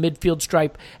playing around the midfield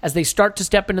stripe. As they start to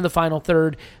step into the final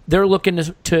third, they're looking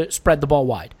to spread the ball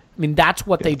wide. I mean, that's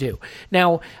what they do.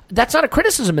 Now, that's not a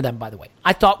criticism of them, by the way.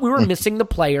 I thought we were missing the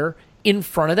player in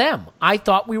front of them. I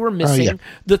thought we were missing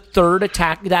the third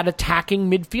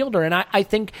attacking midfielder. And I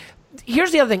think,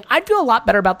 here's the other thing. I'd feel a lot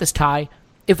better about this tie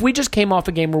if we just came off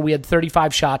a game where we had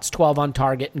 35 shots, 12 on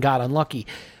target, and got unlucky.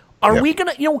 Are we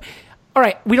going to, all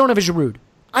right, we don't have a Giroud.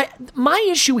 My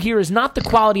issue here is not the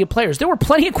quality of players. There were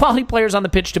plenty of quality players on the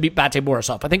pitch to beat BATE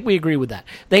Borisov. I think we agree with that.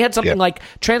 They had something like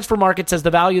Transfer Market says the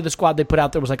value of the squad they put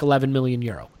out there was like 11 million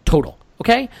euro total.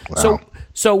 Okay? Wow.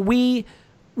 So we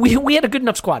had a good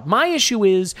enough squad. My issue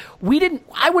is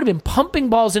I would have been pumping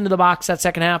balls into the box that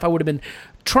second half. I would have been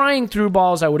trying through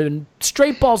balls. I would have been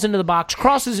straight balls into the box,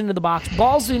 crosses into the box,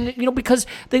 balls in, because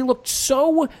they looked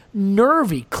so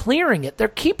nervy clearing it. Their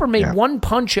keeper made one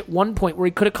punch at one point where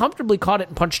he could have comfortably caught it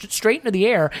and punched it straight into the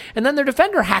air, and then their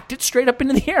defender hacked it straight up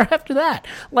into the air after that.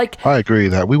 I agree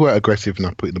with that. We weren't aggressive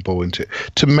enough putting the ball into it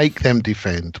to make them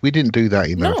defend. We didn't do that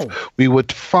enough. No. We were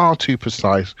far too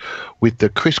precise with the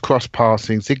crisscross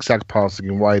passing, zigzag passing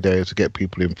in wide areas to get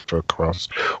people in for a cross.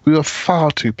 We were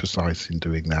far too precise in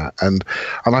doing that, and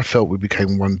I felt we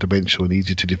became one-dimensional and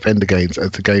easy to defend against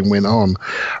as the game went on.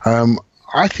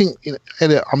 I think,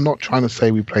 Elliot, I'm not trying to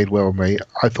say we played well, mate.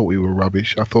 I thought we were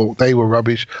rubbish. I thought they were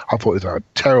rubbish. I thought it was a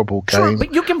terrible game. Sure,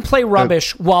 but you can play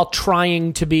rubbish while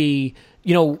trying to be,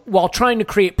 while trying to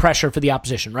create pressure for the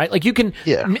opposition, right? Like you can,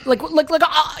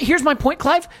 here's my point,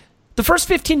 Clive. The first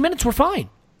 15 minutes were fine.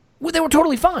 Well, they were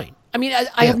totally fine. I mean,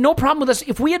 I have no problem with us.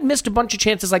 If we had missed a bunch of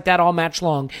chances like that all match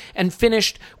long and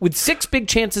finished with 6 big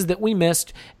chances that we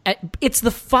missed, it's the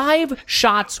 5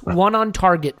 shots, 1 on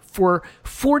target for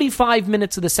 45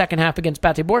 minutes of the second half against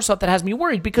BATE Borisov that has me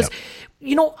worried because,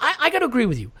 I got to agree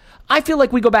with you. I feel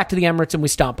like we go back to the Emirates and we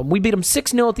stomp them. We beat them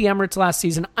 6-0 at the Emirates last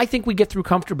season. I think we get through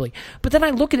comfortably. But then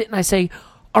I look at it and I say,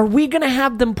 are we going to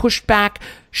have them pushed back,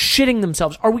 shitting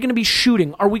themselves? Are we going to be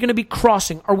shooting? Are we going to be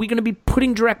crossing? Are we going to be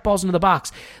putting direct balls into the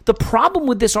box? The problem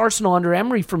with this Arsenal under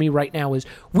Emery for me right now is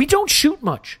we don't shoot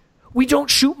much. We don't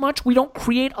shoot much. We don't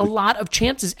create a lot of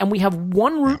chances, and we have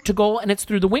one route to goal, and it's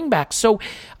through the wingbacks. So,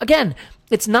 again,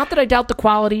 it's not that I doubt the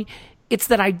quality. It's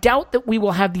that I doubt that we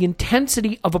will have the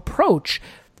intensity of approach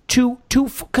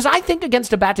because I think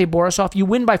against a BATE Borisov, you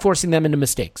win by forcing them into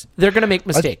mistakes. They're going to make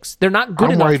mistakes. They're not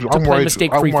good enough to play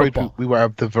mistake-free football. We will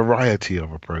have the variety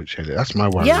of approach. That's my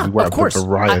worry. Yeah, we will of course. The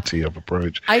variety of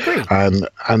approach. I agree. And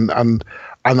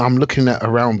I'm looking at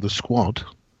around the squad,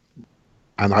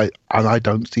 and I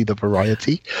don't see the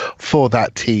variety for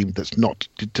that team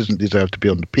doesn't deserve to be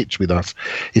on the pitch with us.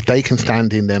 If they can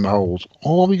stand in them holes,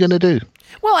 what are we going to do?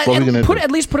 Well, at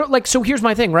least put it so here's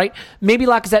my thing, right? Maybe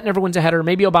Lacazette never wins a header.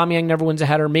 Maybe Aubameyang never wins a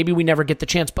header. Maybe we never get the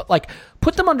chance. But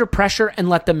put them under pressure and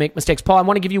let them make mistakes. Paul, I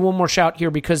want to give you one more shout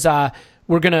here because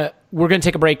we're gonna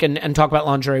take a break and talk about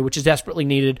lingerie, which is desperately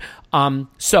needed. Paul,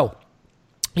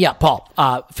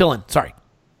 fill in. Sorry.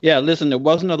 Yeah, listen, it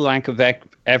wasn't a lack of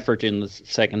effort in the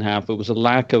second half. It was a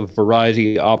lack of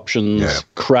variety, options,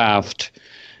 craft,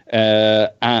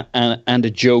 and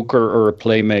a joker or a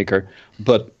playmaker.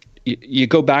 But you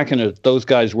go back and those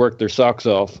guys worked their socks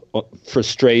off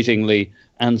frustratingly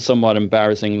and somewhat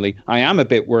embarrassingly. I am a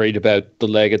bit worried about the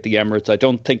leg at the Emirates. I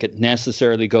don't think it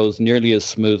necessarily goes nearly as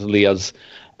smoothly as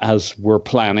we're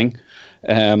planning.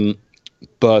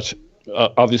 But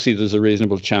obviously there's a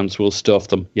reasonable chance we'll stuff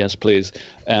them. Yes, please.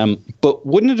 But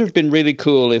wouldn't it have been really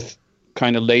cool if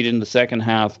kind of late in the second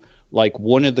half,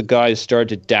 one of the guys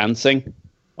started dancing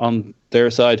on their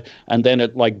side and then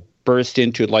it burst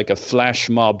into a flash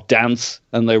mob dance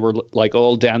and they were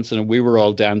all dancing and we were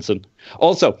all dancing.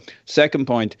 Also, second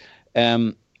point,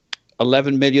 11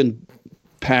 million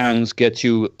pounds gets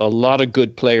you a lot of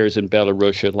good players in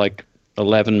Belarusia,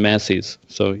 11 Messis.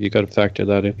 So you got to factor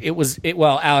that in. Alex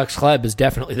Hleb is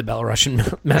definitely the Belarusian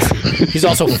Messi. He's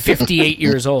also 58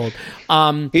 years old.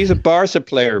 He's a Barca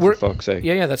player, for fuck's sake.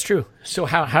 Yeah, that's true. So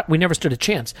how we never stood a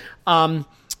chance. We're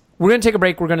going to take a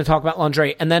break. We're going to talk about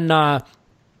lingerie. And then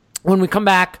when we come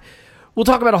back, we'll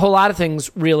talk about a whole lot of things,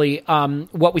 really.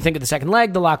 What we think of the second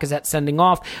leg, the Lacazette sending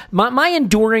off. My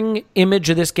enduring image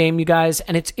of this game, you guys,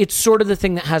 and it's sort of the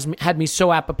thing that had me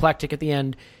so apoplectic at the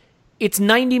end. It's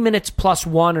 90 minutes plus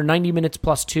 1 or 90 minutes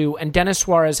plus 2, and Denis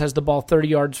Suarez has the ball 30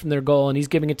 yards from their goal, and he's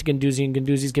giving it to Guendouzi, and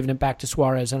Guendouzi's giving it back to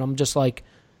Suarez, and I'm just like,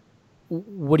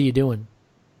 what are you doing?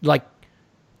 What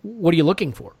are you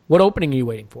looking for? What opening are you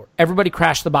waiting for? Everybody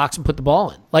crashed the box and put the ball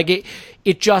in.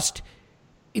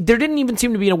 There didn't even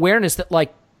seem to be an awareness that,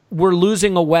 we're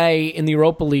losing away in the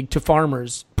Europa League to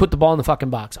Farmers. Put the ball in the fucking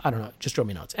box. I don't know. It just drove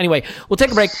me nuts. Anyway, we'll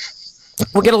take a break.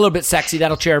 We'll get a little bit sexy.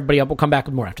 That'll cheer everybody up. We'll come back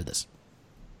with more after this.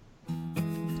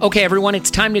 Okay, everyone,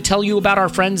 it's time to tell you about our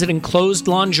friends at Enclosed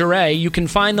Lingerie. You can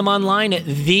find them online at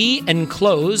The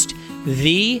Enclosed,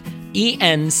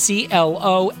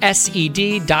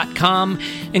 ENCLOSED.com.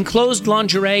 Enclosed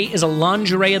Lingerie is a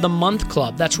Lingerie of the Month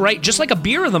club. That's right, just like a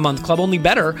Beer of the Month club, only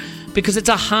better, because it's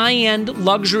a high-end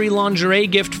luxury lingerie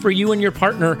gift for you and your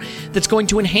partner that's going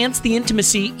to enhance the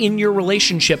intimacy in your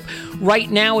relationship. Right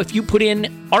now, if you put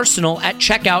in Arsenal at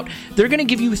checkout, they're going to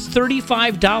give you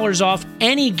 $35 off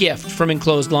any gift from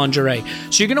Enclosed Lingerie.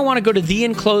 So you're going to want to go to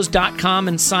theenclosed.com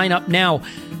and sign up now.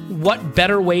 What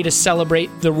better way to celebrate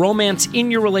the romance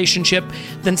in your relationship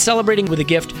than celebrating with a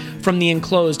gift from The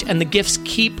Enclosed? And the gifts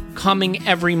keep coming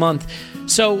every month.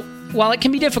 So while it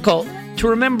can be difficult to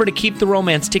remember to keep the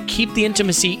romance, to keep the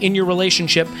intimacy in your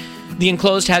relationship, The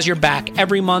Enclosed has your back.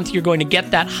 Every month you're going to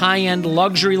get that high-end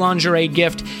luxury lingerie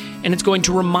gift, and it's going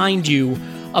to remind you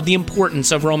of the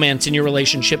importance of romance in your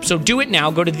relationship. So do it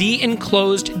now. Go to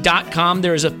theenclosed.com.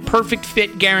 There is a perfect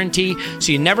fit guarantee,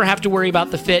 so you never have to worry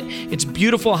about the fit. It's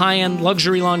beautiful high-end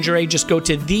luxury lingerie. Just go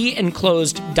to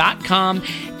theenclosed.com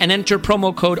and enter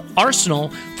promo code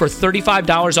ARSENAL for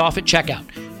 $35 off at checkout.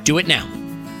 Do it now.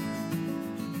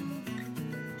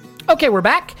 Okay, we're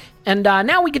back. And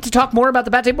now we get to talk more about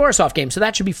the BATE Borisov game, so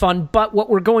that should be fun. But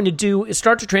what we're going to do is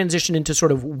start to transition into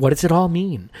sort of what does it all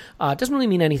mean? It doesn't really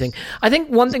mean anything. I think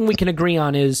one thing we can agree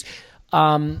on is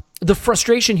the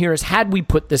frustration here is had we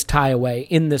put this tie away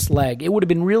in this leg, it would have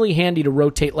been really handy to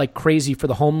rotate like crazy for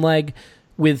the home leg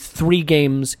with 3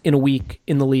 games in a week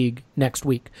in the league next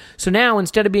week. So now,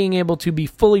 instead of being able to be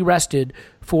fully rested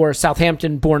for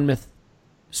Southampton, Bournemouth,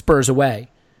 Spurs away,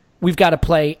 we've got to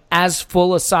play as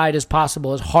full a side as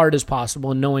possible, as hard as possible,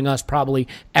 and knowing us, probably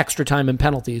extra time and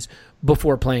penalties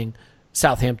before playing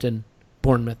Southampton,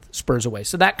 Bournemouth, Spurs away.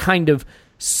 So that kind of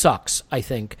sucks, I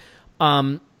think.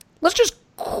 Let's just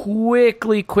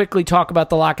quickly talk about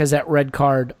the Lacazette red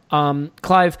card.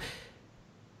 Clive,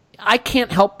 I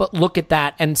can't help but look at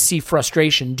that and see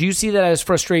frustration. Do you see that as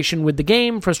frustration with the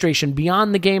game, frustration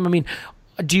beyond the game? I mean,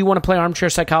 do you want to play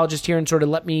armchair psychologist here and sort of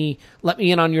let me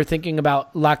in on your thinking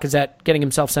about Lacazette getting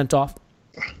himself sent off?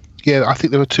 Yeah, I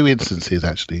think there were 2 instances,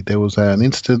 actually. There was an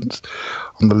instance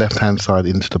on the left-hand side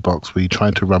into the box where he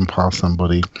tried to run past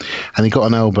somebody and he got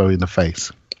an elbow in the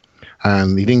face.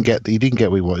 And he didn't get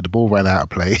what he wanted. The ball ran out of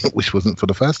play, which wasn't for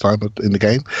the first time in the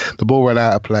game. The ball ran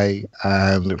out of play,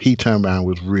 and he turned around and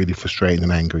was really frustrated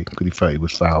and angry because he felt he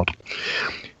was fouled.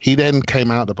 He then came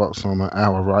out of the box on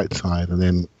our right side, and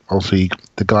then obviously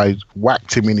the guy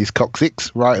whacked him in his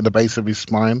coccyx, right at the base of his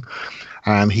spine,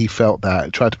 and he felt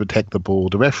that, tried to protect the ball.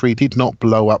 The referee did not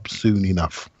blow up soon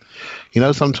enough. You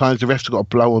know, sometimes the ref's got to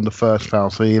blow on the first foul,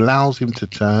 so he allows him to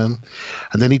turn,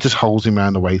 and then he just holds him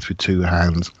around the waist with 2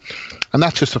 hands. And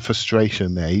that's just a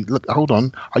frustration there. Look, hold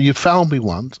on. You fouled me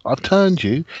once. I've turned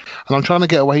you, and I'm trying to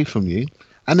get away from you,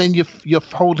 and then you're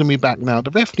holding me back now.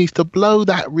 The ref needs to blow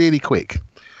that really quick,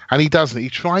 and he doesn't. He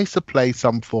tries to play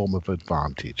some form of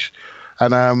advantage.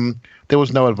 And there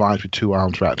was no advantage with 2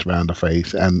 arms wrapped around the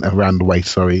face and around the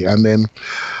waist, and then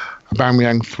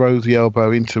Aubameyang throws the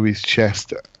elbow into his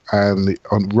chest, and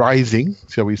on rising,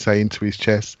 shall we say, into his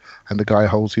chest, and the guy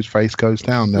holds his face, goes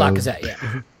down. Lacazette, yeah.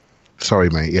 Mm-hmm. Sorry,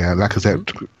 mate. Yeah,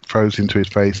 Lacazette throws into his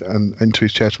face and into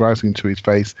his chest, rising into his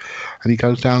face, and he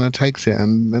goes down and takes it,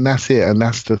 and that's it. And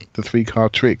that's the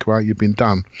 3-card trick, right? You've been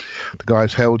done. The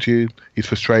guy's held you, he's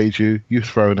frustrated you, you've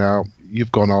thrown out,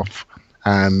 you've gone off,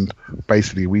 and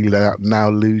basically we now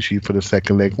lose you for the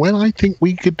second leg when I think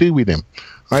we could do with him.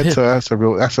 Right, so that's a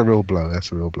real blow. That's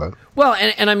a real blow. Well,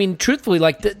 and I mean, truthfully,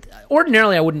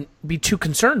 ordinarily I wouldn't be too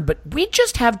concerned, but we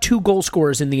just have 2 goal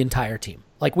scorers in the entire team.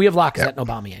 Like, we have Lacazette and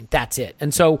Aubameyang. That's it.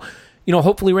 And so,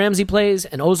 hopefully Ramsey plays,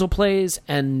 and Ozil plays,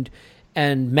 and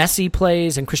Messi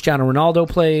plays, and Cristiano Ronaldo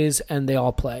plays, and they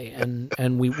all play,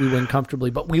 and we win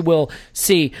comfortably. But we will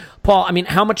see. Paul, I mean,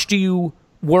 how much do you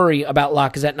worry about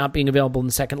Lacazette not being available in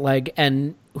the second leg,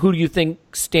 and who do you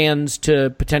think stands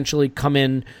to potentially come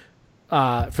in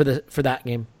for that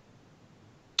game?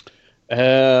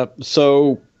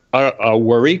 So I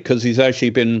worry because he's actually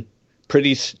been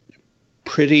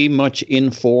pretty much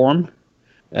in form.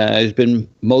 He's been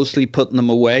mostly putting them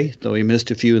away, though he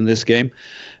missed a few in this game.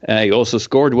 He also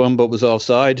scored one, but was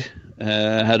offside.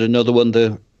 Had another one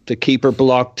the keeper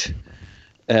blocked,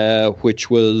 which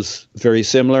was very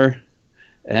similar.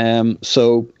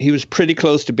 So he was pretty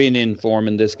close to being in form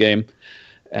in this game.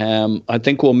 I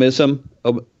think we'll miss him.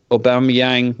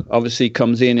 Aubameyang obviously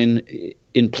comes in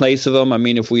place of him. I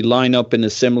mean, if we line up in a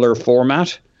similar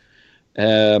format,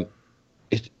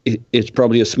 it's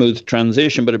probably a smooth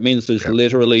transition, but it means there's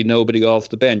literally nobody off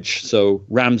the bench. So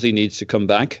Ramsey needs to come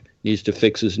back, needs to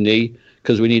fix his knee,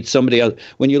 because we need somebody else.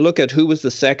 When you look at who was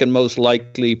the second most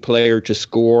likely player to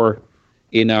score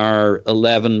in our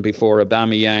 11 before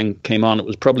Aubameyang came on, it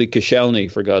was probably Koscielny,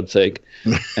 for God's sake.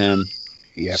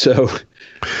 So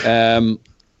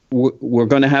we're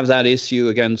going to have that issue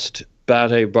against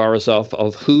BATE Borisov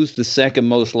of who's the second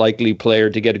most likely player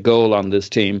to get a goal on this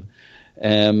team.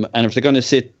 And if they're going to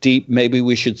sit deep, maybe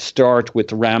we should start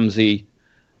with Ramsey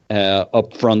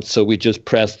up front, so we just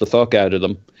press the fuck out of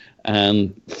them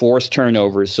and force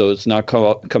turnovers, so it's not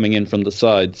coming in from the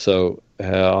side. So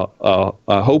I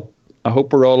hope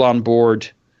we're all on board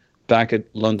back at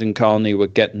London Colony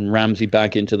with getting Ramsey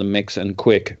back into the mix and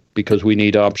quick, because we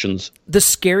need options. The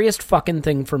scariest fucking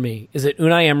thing for me is that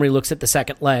Unai Emery looks at the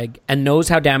second leg and knows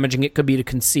how damaging it could be to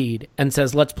concede and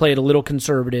says, let's play it a little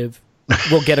conservative.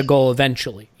 We'll get a goal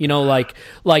eventually.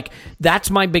 Like that's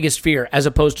my biggest fear, as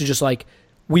opposed to just like,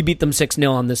 we beat them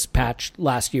 6-0 on this patch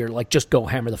last year. Like, just go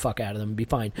hammer the fuck out of them and be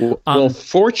fine. Well,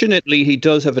 fortunately, he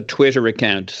does have a Twitter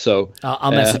account, so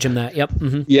I'll message him that. Yep.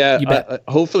 Mm-hmm. Yeah.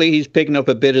 Hopefully, he's picking up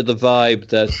a bit of the vibe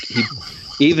that he,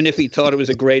 even if he thought it was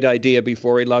a great idea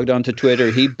before he logged onto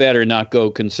Twitter, he better not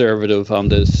go conservative on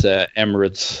this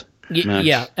Emirates match.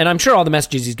 Yeah, and I'm sure all the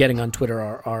messages he's getting on Twitter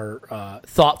are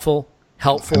thoughtful,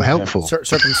 helpful, and helpful,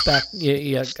 circumspect.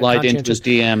 Slide into his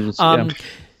DMs.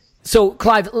 So,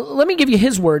 Clive, let me give you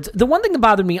his words. The one thing that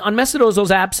bothered me on Mesut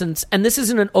Ozil's absence, and this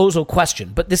isn't an Ozil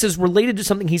question, but this is related to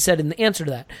something he said in the answer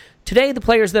to that. Today, the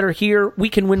players that are here, we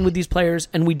can win with these players,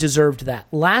 and we deserved that.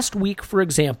 Last week, for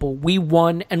example, we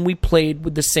won and we played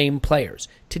with the same players.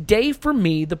 Today, for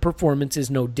me, the performance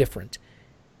is no different.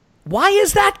 Why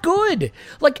is that good?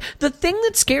 Like, the thing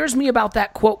that scares me about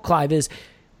that quote, Clive, is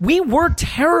we were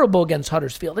terrible against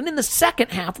Huddersfield. And in the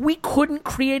second half, we couldn't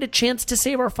create a chance to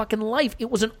save our fucking life. It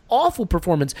was an awful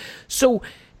performance. So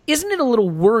isn't it a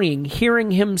little worrying hearing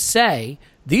him say,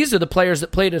 these are the players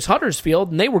that played as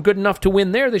Huddersfield, and they were good enough to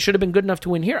win there. They should have been good enough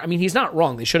to win here. I mean, he's not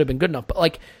wrong. They should have been good enough.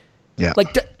 But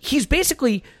he's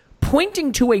basically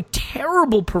pointing to a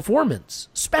terrible performance,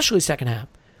 especially second half,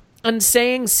 and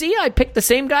saying, see, I picked the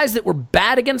same guys that were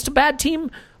bad against a bad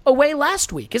team away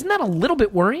last week. Isn't that a little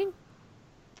bit worrying?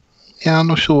 Yeah, I'm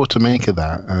not sure what to make of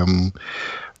that.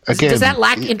 Again, does that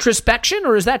lack introspection,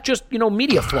 or is that just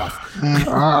media fluff?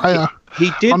 He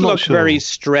did look sure. very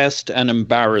stressed and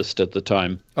embarrassed at the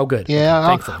time. Oh, good.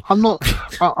 Yeah, okay, I'm not.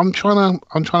 I'm trying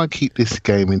to keep this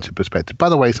game into perspective. By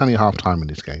the way, it's only half time in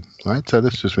this game, right? So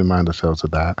let's just remind ourselves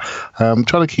of that. I'm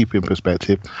trying to keep it in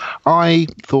perspective. I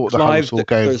thought the Huddersfield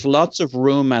game. There's lots of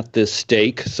room at this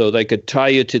stake, so they could tie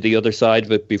you to the other side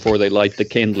of it before they light the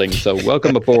kindling. So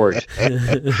welcome aboard.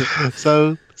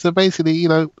 So basically,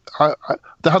 the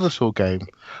Huddersfield game.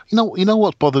 You know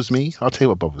what bothers me? I'll tell you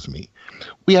what bothers me.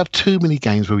 We have too many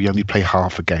games where we only play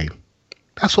half a game.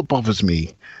 That's what bothers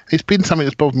me. It's been something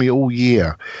that's bothered me all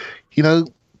year.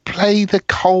 Play the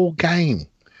whole game.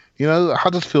 At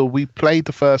Huddersfield, we played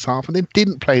the first half and then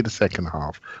didn't play the second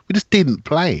half. We just didn't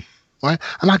play. Right?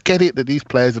 And I get it that these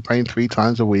players are playing 3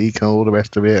 times a week and all the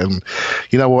rest of it. And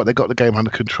you know what? They got the game under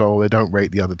control. They don't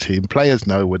rate the other team. Players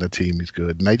know when a team is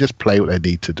good and they just play what they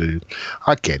need to do.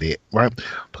 I get it, right?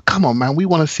 But come on, man. We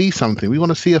want to see something. We want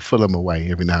to see a Fulham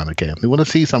away every now and again. We want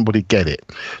to see somebody get it.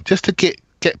 Just to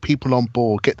get people on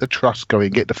board, get the trust going,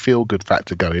 get the feel-good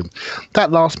factor going.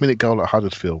 That last-minute goal at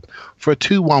Huddersfield, for a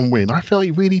 2-1 win, I felt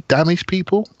it really damaged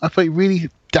people. I felt it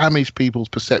really damaged people's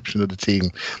perception of the team,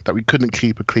 that we couldn't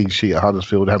keep a clean sheet at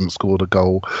Huddersfield, haven't scored a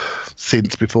goal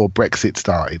since before Brexit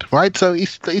started, right? So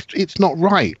it's not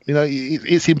right.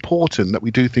 It's important that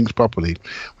we do things properly.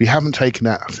 We haven't taken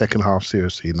that second half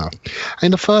seriously enough.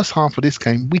 In the first half of this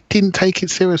game, we didn't take it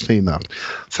seriously enough.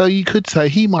 So you could say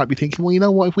he might be thinking, well, you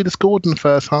know what, if we'd have scored in the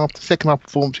first half, the second half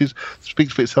performances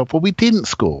speaks for itself. Well, we didn't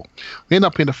score. We end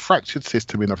up in a fractured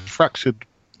system, in a fractured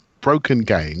broken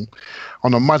game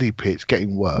on a muddy pitch,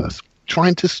 getting worse,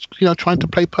 trying to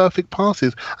play perfect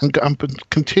passes and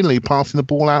continually passing the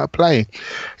ball out of play.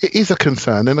 It is a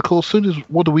concern. And of course, soon as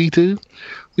what do?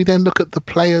 We then look at the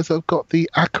players that have got the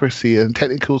accuracy and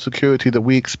technical security that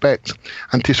we expect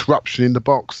and disruption in the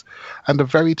box. And the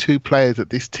very 2 players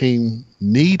that this team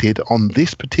needed on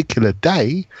this particular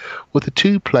day were the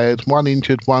 2 players, one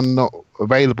injured, one not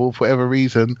available for whatever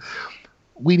reason.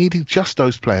 We needed just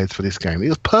those players for this game. It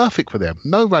was perfect for them.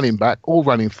 No running back, all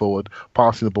running forward,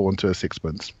 passing the ball into a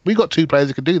sixpence. We got 2 players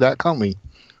who can do that, can't we?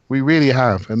 We really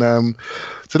have. And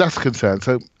so that's a concern.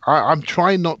 So I'm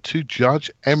trying not to judge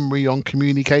Emery on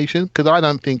communication because I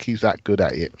don't think he's that good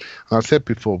at it. And I said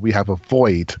before, we have a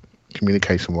void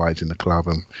communication-wise in the club,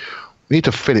 and we need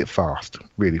to fill it fast,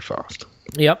 really fast.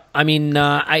 Yep. I mean,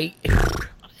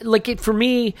 for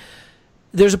me,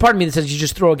 there's a part of me that says you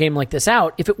just throw a game like this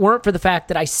out. If it weren't for the fact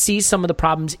that I see some of the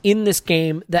problems in this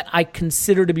game that I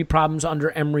consider to be problems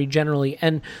under Emery generally.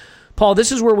 And, Paul,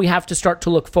 this is where we have to start to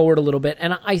look forward a little bit.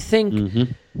 And I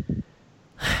think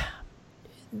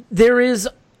there is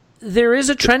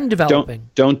a trend developing.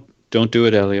 Don't do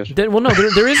it, Elliot.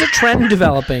 There is a trend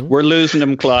developing. We're losing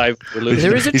him, Clive.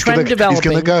 There is a trend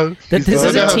developing that this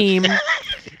is a team.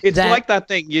 It's like that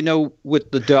thing, with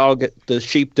the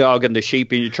sheepdog and the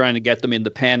sheep, and you're trying to get them in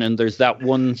the pen, and there's that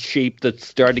one sheep that's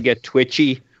starting to get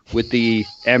twitchy with the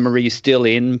Emery still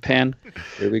in pen.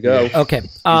 Here we go. Okay.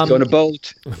 He's going to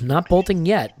bolt. I'm not bolting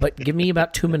yet, but give me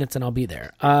about 2 minutes and I'll be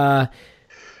there.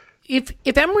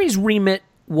 If Emery's remit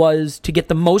was to get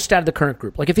the most out of the current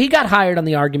group, like if he got hired on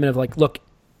the argument of like, look,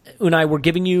 Unai, we're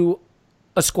giving you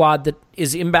a squad that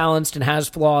is imbalanced and has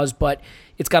flaws, but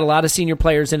it's got a lot of senior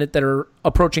players in it that are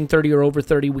approaching 30 or over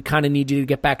 30. We kind of need you to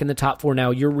get back in the top 4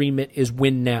 now. Your remit is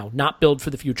win now, not build for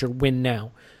the future, win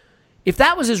now. If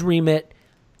that was his remit,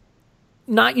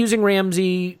 not using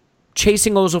Ramsey,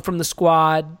 chasing Ozil from the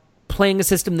squad, playing a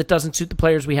system that doesn't suit the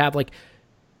players we have, like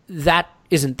that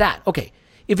isn't that. Okay,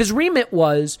 if his remit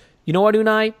was, you know what,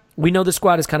 Unai, we know the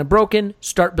squad is kind of broken.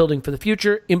 Start building for the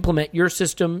future. Implement your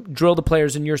system. Drill the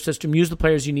players in your system. Use the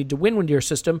players you need to win with your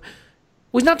system.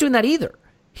 Well, he's not doing that either.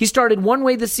 He started one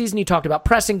way this season. He talked about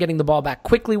pressing, getting the ball back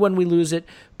quickly when we lose it,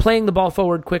 playing the ball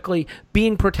forward quickly,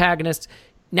 being protagonists.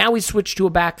 Now he's switched to a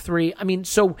back three. I mean,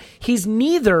 so he's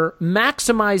neither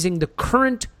maximizing the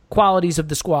current qualities of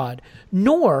the squad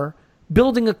nor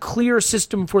building a clear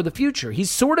system for the future. He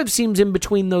sort of seems in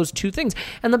between those two things.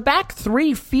 And the back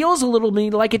three feels a little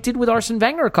bit like it did with Arsene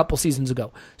Wenger a couple seasons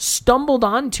ago. Stumbled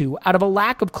onto out of a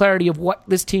lack of clarity of what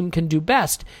this team can do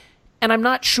best. And I'm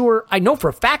not sure, I know for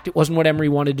a fact it wasn't what Emery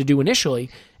wanted to do initially,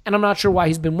 and I'm not sure why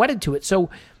he's been wedded to it. So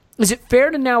is it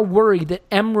fair to now worry that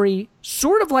Emery,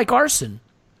 sort of like Arsene,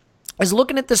 is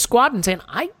looking at this squad and saying,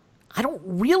 I don't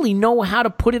really know how to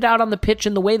put it out on the pitch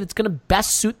in the way that's going to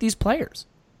best suit these players?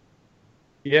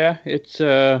 Yeah, it's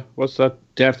what's that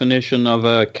definition of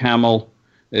a camel?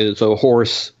 Is a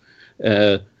horse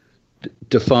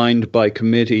defined by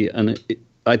committee, and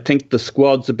I think the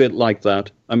squad's a bit like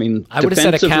that. I mean, I would have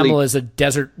said a camel is a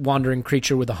desert wandering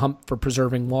creature with a hump for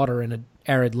preserving water in an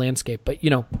arid landscape, but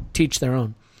teach their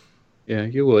own. Yeah,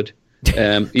 you would.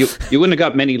 You wouldn't have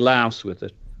got many laughs with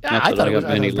it. Yeah, I thought it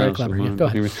was very clever. Yeah, go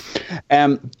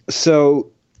ahead.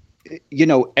 So,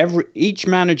 each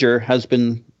manager has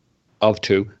been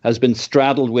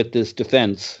straddled with this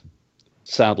defense,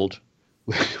 saddled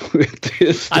with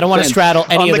this. I don't want to straddle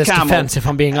any of this camel, defense, if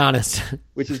I'm being honest.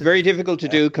 Which is very difficult to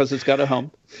do because it's got a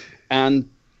hump, and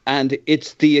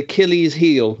it's the Achilles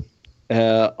heel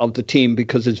of the team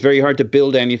because it's very hard to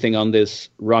build anything on this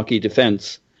rocky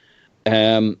defense,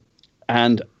 and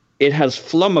it has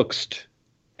flummoxed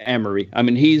Emery. I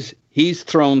mean, he's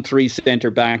thrown 3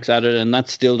 centre backs at it, and that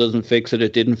still doesn't fix it.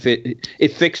 It didn't fit.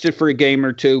 It fixed it for a game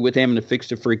or two with him, and it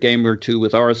fixed it for a game or two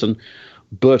with Arsene.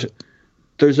 But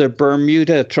there's a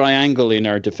Bermuda Triangle in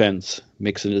our defence,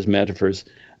 mixing his metaphors,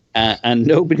 and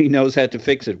nobody knows how to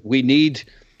fix it. We need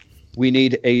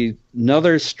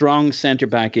another strong centre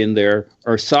back in there,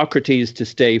 or Socrates to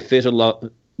stay fit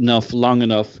long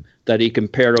enough that he can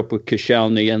pair up with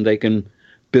Koscielny, and they can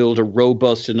build a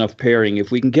robust enough pairing. If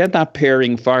we can get that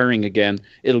pairing firing again,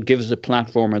 it'll give us a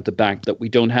platform at the back that we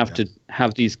don't have to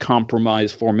have these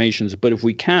compromise formations. But if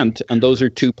we can't, and those are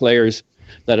 2 players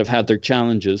that have had their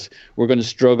challenges, we're going to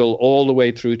struggle all the way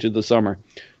through to the summer.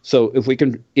 So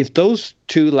if those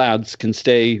 2 lads can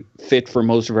stay fit for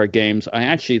most of our games, I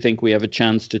actually think we have a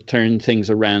chance to turn things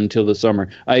around till the summer.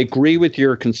 I agree with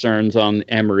your concerns on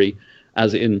Emery,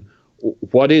 as in,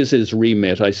 what is his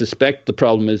remit? I suspect the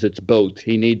problem is it's both.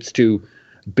 He needs to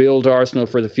build Arsenal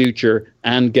for the future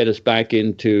and get us back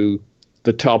into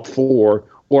the top 4,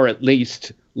 or at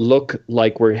least look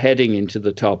like we're heading into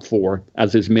the top 4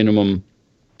 as his minimum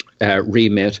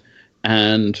remit.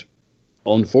 And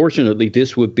unfortunately,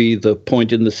 this would be the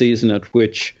point in the season at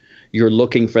which you're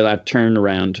looking for that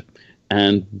turnaround.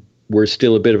 And we're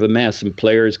still a bit of a mess, and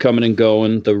players coming and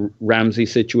going, the Ramsey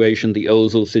situation, the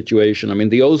Ozil situation. I mean,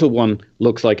 the Ozil one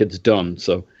looks like it's done,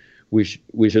 so we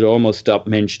should almost stop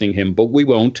mentioning him, but we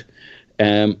won't.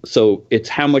 So it's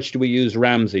how much do we use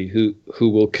Ramsey, who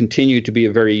will continue to be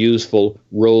a very useful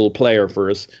role player for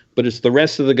us, but it's the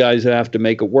rest of the guys that have to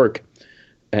make it work.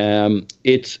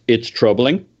 It's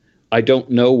troubling. I don't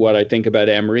know what I think about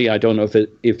Emery. I don't know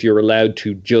if you're allowed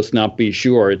to just not be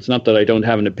sure. It's not that I don't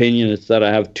have an opinion. It's that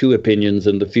I have 2 opinions,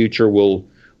 and the future will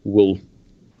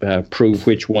prove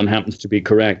which one happens to be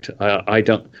correct. I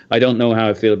don't know how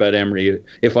I feel about Emery.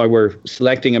 If I were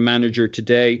selecting a manager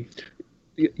today,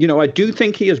 I do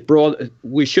think he has brought.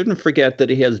 We shouldn't forget that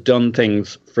he has done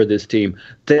things for this team.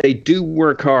 They do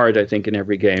work hard, I think, in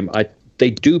every game.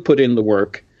 They do put in the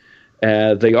work.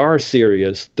 They are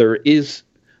serious.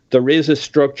 There is a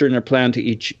structure and a plan to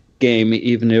each game,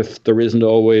 even if there isn't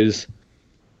always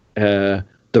the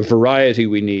variety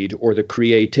we need or the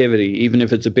creativity, even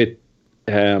if it's a bit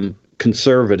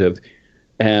conservative.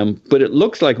 But it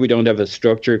looks like we don't have a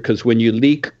structure, because when you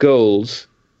leak goals,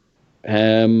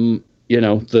 everybody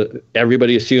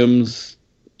assumes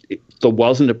there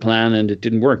wasn't a plan and it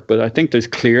didn't work. But I think there's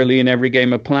clearly in every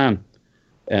game a plan.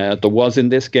 There was in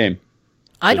this game.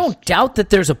 I don't doubt that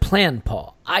there's a plan,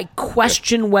 Paul. I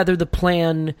question whether the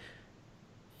plan,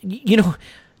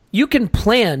 you can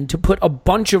plan to put a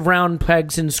bunch of round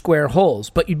pegs in square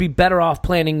holes, but you'd be better off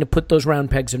planning to put those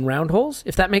round pegs in round holes,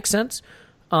 if that makes sense.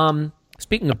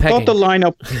 Speaking of pegging. I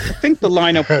think the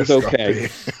lineup was okay.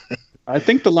 I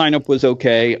think the lineup was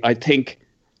okay. I think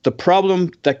the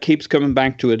problem that keeps coming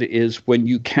back to it is when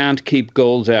you can't keep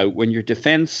goals out, when your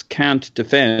defense can't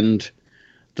defend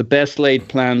the best laid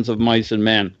plans of mice and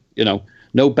men.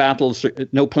 No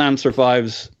plan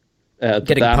survives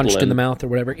getting punched in the mouth or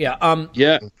whatever. Yeah.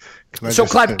 Yeah. So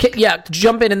Clive,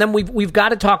 jump in, and then we've got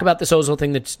to talk about this Ozil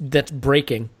thing that's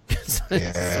breaking.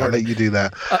 I'll let you do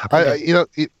that.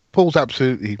 Paul's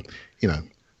absolutely,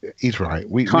 he's right.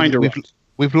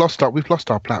 We've lost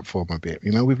our platform a bit.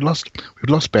 We've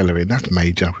lost Bellerin. That's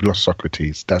major. We've lost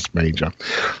Socrates. That's major.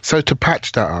 So to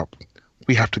patch that up,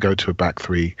 we have to go to a back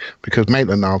three because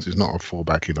Maitland-Niles is not a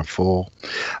fullback in a four,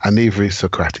 and neither is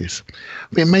Socrates.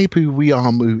 But maybe we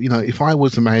are moving. If I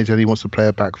was the manager and he wants to play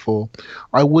a back four,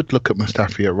 I would look at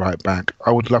Mustafi at right back.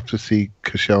 I would love to see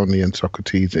Koscielny and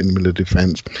Socrates in the middle of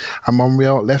defence and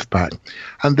Monreal at left back.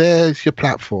 And there's your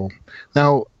platform.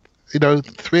 Now,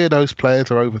 3 of those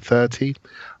players are over 30.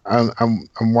 And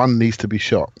one needs to be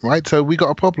shot, right? So we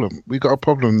got a problem. We got a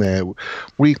problem there.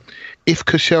 If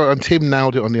Koscielny, and Tim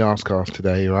nailed it on the Arscast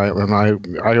today, right? And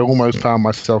I almost found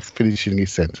myself finishing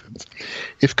his sentence.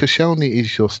 If Koscielny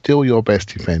is still your best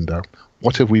defender,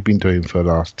 what have we been doing for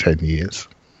the last 10 years?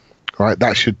 Right?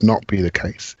 That should not be the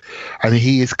case. And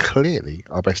he is clearly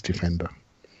our best defender.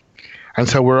 And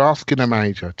so we're asking a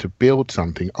manager to build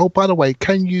something. Oh, by the way,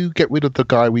 can you get rid of the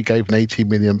guy we gave an £80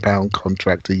 million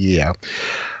contract a year?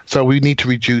 So we need to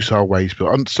reduce our wage bill.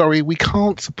 I'm sorry, we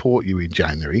can't support you in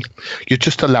January. You're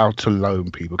just allowed to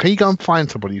loan people. Can you go and find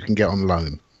somebody you can get on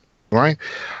loan? Right?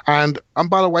 And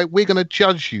by the way, we're going to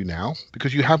judge you now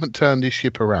because you haven't turned this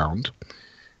ship around.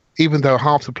 Even though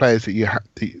half the players that you have,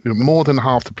 more than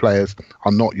half the players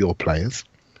are not your players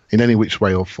in any which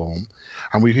way or form.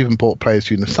 And we've even bought players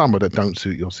during the summer that don't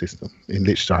suit your system, in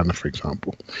Lichtsteiner, for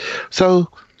example. So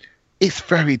it's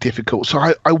very difficult. So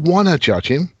I want to judge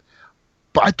him,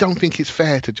 but I don't think it's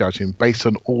fair to judge him based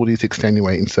on all these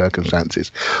extenuating circumstances.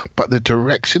 But the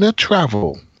direction of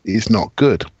travel is not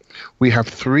good. We have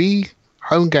 3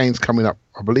 home games coming up.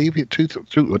 I believe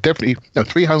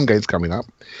 3 home games coming up.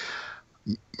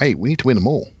 Mate, we need to win them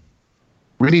all.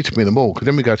 We need to win them all because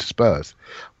then we go to Spurs.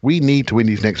 We need to win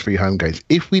these next 3 home games.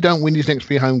 If we don't win these next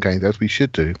 3 home games, as we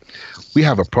should do, we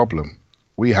have a problem.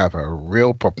 We have a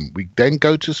real problem. We then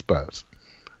go to Spurs,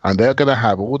 and they're going to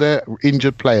have all their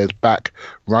injured players back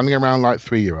running around like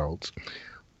 3-year-olds.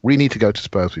 We need to go to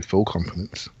Spurs with full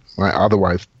confidence, right?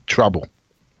 Otherwise, trouble.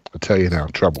 I tell you now,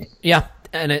 trouble. Yeah,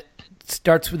 and it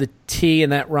starts with a T,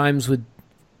 and that rhymes with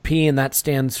P, and that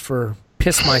stands for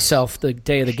piss myself the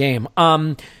day of the game.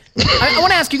 I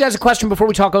want to ask you guys a question before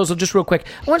we talk Ozil, just real quick.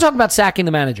 I want to talk about sacking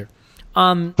the manager.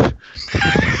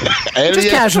 Just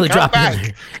casually drop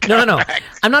it. No.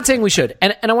 I'm not saying we should.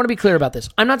 And I want to be clear about this.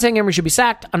 I'm not saying Emery should be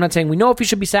sacked. I'm not saying we know if he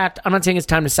should be sacked. I'm not saying it's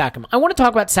time to sack him. I want to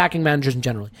talk about sacking managers in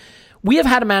general. We have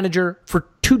had a manager for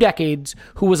 2 decades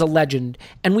who was a legend,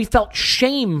 and we felt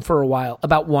shame for a while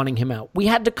about wanting him out. We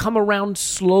had to come around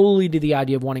slowly to the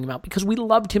idea of wanting him out because we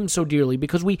loved him so dearly,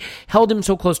 because we held him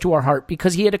so close to our heart,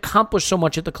 because he had accomplished so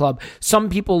much at the club.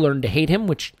 Some people learned to hate him,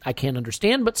 which I can't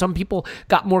understand, but some people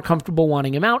got more comfortable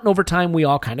wanting him out, and over time we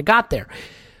all kind of got there.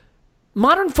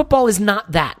 Modern football is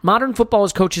not that. Modern football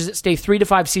is coaches that stay 3 to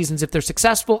 5 seasons if they're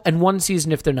successful and 1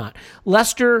 season if they're not.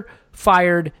 Leicester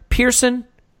fired Pearson.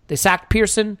 They sacked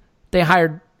Pearson. They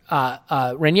hired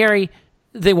Ranieri.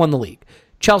 They won the league.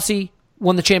 Chelsea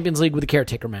won the Champions League with a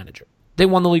caretaker manager. They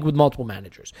won the league with multiple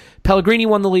managers. Pellegrini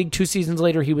won the league 2 seasons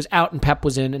later. He was out and Pep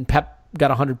was in, and Pep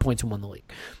got 100 points and won the league.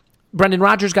 Brendan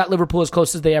Rodgers got Liverpool as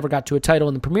close as they ever got to a title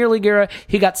in the Premier League era.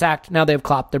 He got sacked. Now they have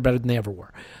Klopp. They're better than they ever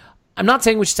were. I'm not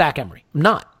saying we should sack Emery. I'm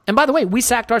not. And by the way, we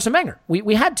sacked Arsene Wenger.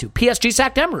 We had to. PSG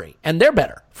sacked Emery, and they're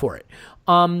better for it.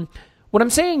 What I'm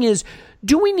saying is,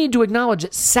 do we need to acknowledge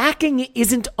that sacking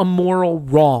isn't a moral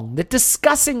wrong, that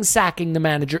discussing sacking the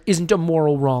manager isn't a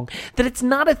moral wrong, that it's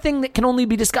not a thing that can only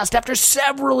be discussed after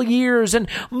several years and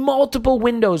multiple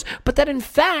windows, but that in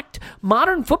fact,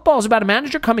 modern football is about a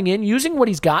manager coming in, using what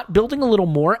he's got, building a little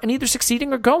more, and either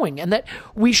succeeding or going, and that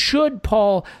we should,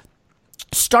 Paul,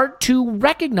 start to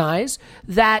recognize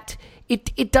that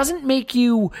it doesn't make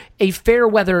you a fair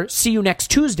weather see you next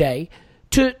Tuesday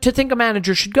to think a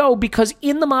manager should go, because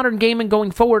in the modern game and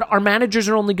going forward, our managers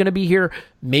are only going to be here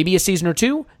maybe a season or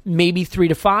 2, maybe 3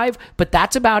 to 5, but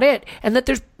that's about it. And that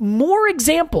there's more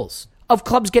examples of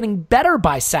clubs getting better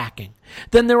by sacking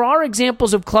than there are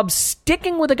examples of clubs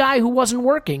sticking with a guy who wasn't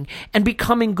working and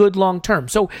becoming good long term.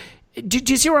 So do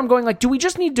you see where I'm going? Like, do we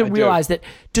just need to realize that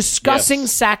discussing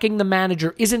sacking the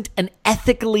manager isn't an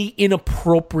ethically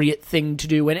inappropriate thing to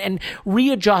do, and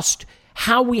readjust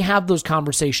how we have those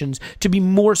conversations to be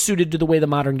more suited to the way the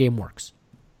modern game works?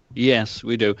 Yes,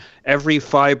 we do. Every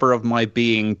fiber of my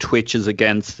being twitches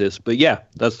against this, but yeah,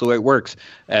 that's the way it works.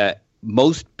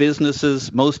 Most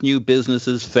new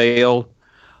businesses fail.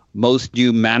 Most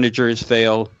new managers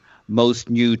fail. Most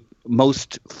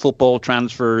football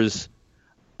transfers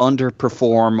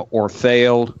underperform or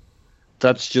fail.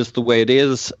 That's just the way it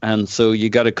is. And so you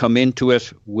got to come into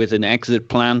it with an exit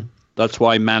plan. That's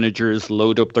why managers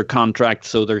load up their contracts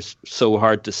so they're so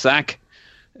hard to sack.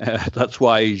 That's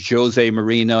why Jose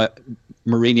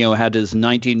Mourinho had his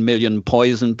 19 million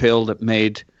poison pill that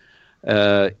made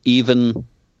even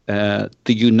the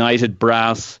United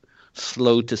brass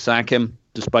slow to sack him,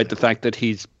 despite the fact that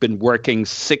he's been working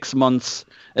 6 months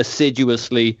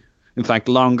assiduously, in fact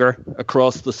longer,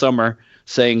 across the summer,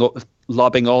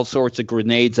 lobbing all sorts of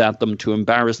grenades at them to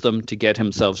embarrass them to get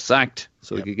himself sacked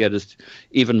so he could get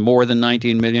even more than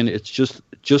 19 million. It's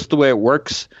just the way it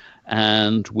works,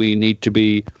 and we need to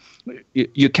be.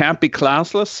 You can't be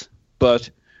classless, but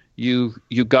you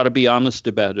got to be honest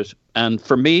about it. And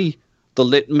for me, the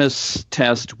litmus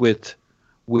test with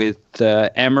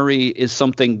Emery is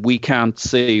something we can't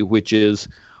see, which is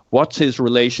what's his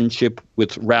relationship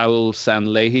with Raul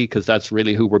Sanllehi, because that's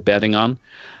really who we're betting on.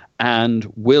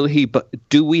 And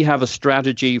do we have a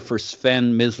strategy for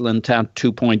Sven Mislintat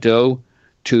 2.0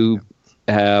 to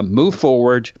move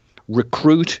forward,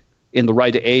 recruit in the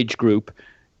right age group?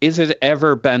 Is it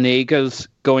ever Banegas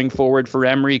going forward for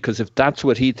Emery? Because if that's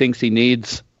what he thinks he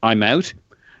needs, I'm out.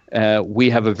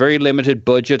 We have a very limited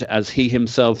budget, as he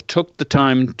himself took the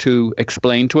time to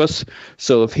explain to us.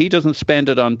 So if he doesn't spend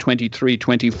it on 23,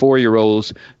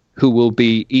 24-year-olds who will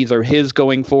be either his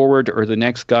going forward or the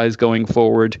next guy's going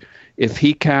forward, if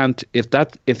he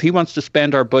wants to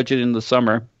spend our budget in the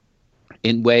summer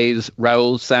in ways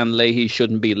Raul Sanllehi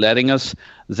shouldn't be letting us,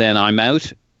 then I'm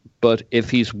out. But if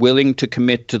he's willing to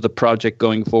commit to the project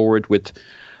going forward with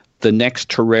the next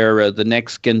Torreira, the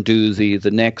next Guendouzi,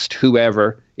 the next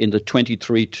whoever in the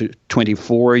 23 to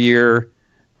 24 year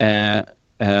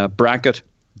bracket,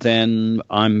 then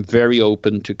I'm very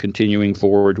open to continuing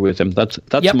forward with him. That's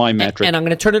my metric. And I'm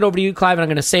going to turn it over to you, Clive, and I'm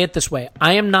going to say it this way.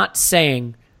 I am not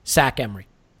saying sack Emery.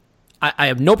 I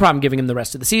have no problem giving him the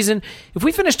rest of the season. If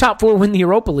we finish top 4, win the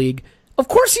Europa League, of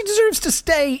course he deserves to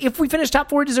stay. If we finish top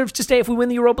 4, he deserves to stay. If we win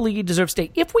the Europa League, he deserves to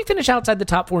stay. If we finish outside the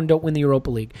top 4 and don't win the Europa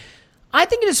League, I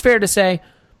think it is fair to say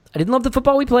I didn't love the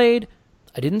football we played.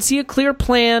 I didn't see a clear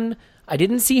plan. I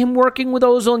didn't see him working with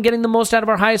Ozil and getting the most out of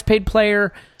our highest paid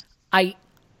player.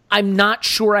 I'm not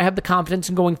sure I have the confidence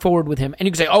in going forward with him. And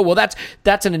you can say, oh, well,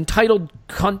 that's an entitled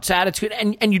cunt's attitude.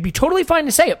 And you'd be totally fine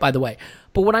to say it, by the way.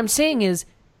 But what I'm saying is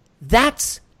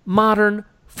that's modern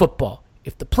football.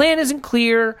 If the plan isn't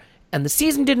clear and the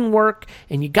season didn't work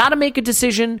and you got to make a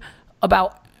decision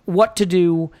about what to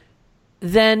do,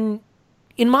 then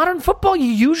in modern football, you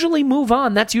usually move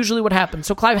on. That's usually what happens.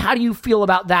 So, Clive, how do you feel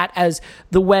about that as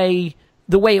the way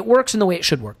it works and the way it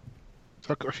should work?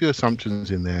 So I've got a few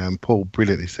assumptions in there, and Paul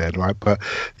brilliantly said, right? But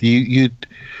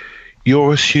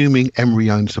you're assuming Emery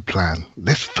owns the plan.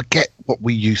 Let's forget what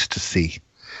we used to see.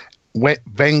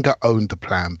 Wenger owned the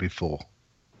plan before,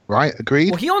 right?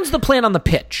 Agreed? Well, he owns the plan on the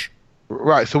pitch.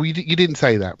 Right, so you didn't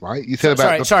say that, right? You said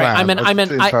about the plan.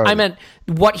 I meant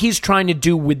what he's trying to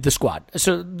do with the squad.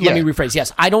 So let me rephrase.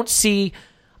 Yes,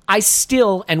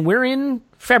 and we're in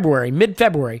February,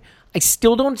 mid-February, I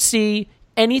still don't see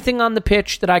anything on the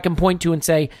pitch that I can point to and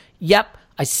say, yep,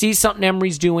 I see something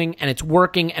Emery's doing and it's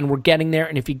working and we're getting there,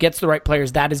 and if he gets the right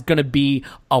players, that is going to be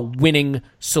a winning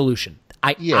solution.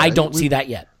 I don't see that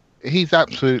yet. He's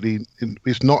absolutely,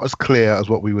 it's not as clear as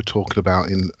what we were talking about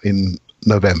in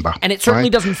November. And it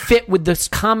certainly doesn't fit with the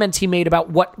comments he made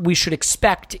about what we should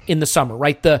expect in the summer,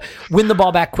 right? The win the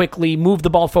ball back quickly, move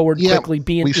the ball forward quickly.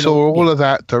 We saw all of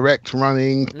that, direct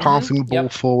running, passing the ball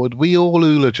forward. We all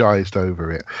eulogized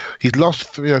over it. He's lost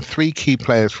 3 key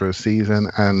players for a season,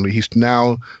 and he's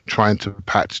now trying to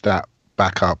patch that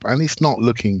back up, and it's not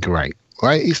looking great.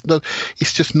 Right,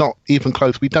 it's just not even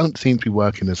close. We don't seem to be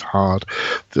working as hard.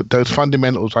 Those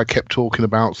fundamentals I kept talking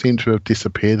about seem to have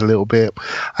disappeared a little bit,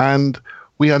 and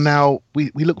we are now we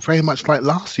look very much like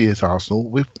last year's Arsenal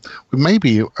with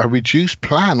maybe a reduced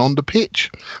plan on the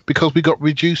pitch because we got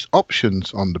reduced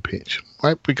options on the pitch,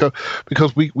 right? Because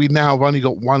we now have only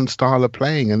got one style of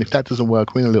playing, and if that doesn't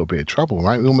work, we're in a little bit of trouble,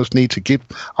 right? We almost need to give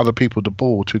other people the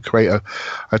ball to create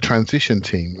a transition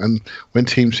team, and when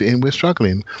teams sit in, we're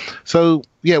struggling. So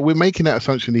yeah, we're making that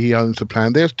assumption that he owns the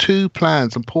plan. There's 2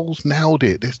 plans, and Paul's nailed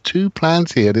it. There's 2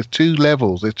 plans here. There's 2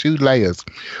 levels. There's 2 layers.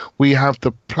 We have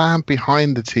the plan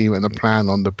behind the team and the plan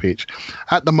on the pitch.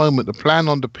 At the moment, the plan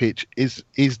on the pitch is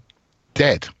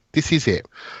dead. This is it.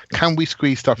 Can we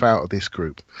squeeze stuff out of this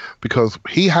group? Because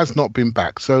he has not been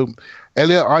back. So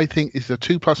Elliot, I think, is a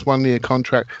 2 + 1 year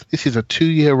contract. This is a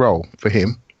 2-year role for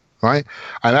him, right?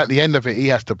 And at the end of it, he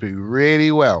has to do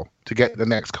really well to get the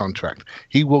next contract.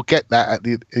 He will get that at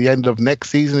the end of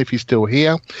next season if he's still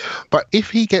here. But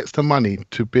if he gets the money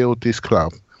to build this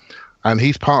club, and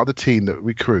he's part of the team that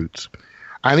recruits,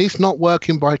 and he's not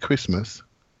working by Christmas,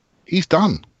 he's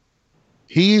done.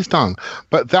 He is done,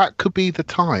 but that could be the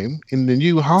time in the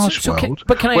new harsh world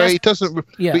where it doesn't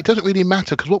really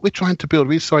matter, because what we're trying to build.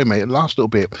 Sorry, mate. Last little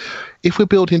bit. If we're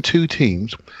building two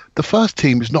teams, the first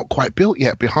team is not quite built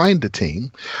yet behind the team,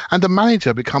 and the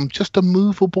manager becomes just a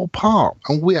movable part.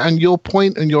 And your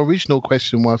point and your original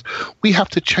question was, we have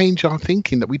to change our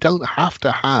thinking that we don't have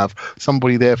to have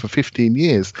somebody there for 15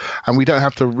 years, and we don't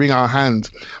have to wring our hands,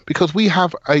 because we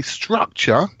have a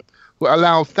structure that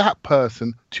allows that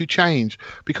person to change,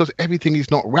 because everything is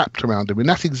not wrapped around them. And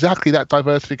that's exactly, that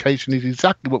diversification is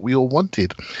exactly what we all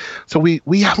wanted. So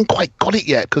we haven't quite got it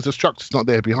yet, because the structure's not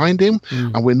there behind him,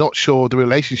 and we're not sure the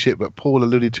relationship that Paul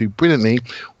alluded to brilliantly.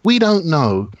 We don't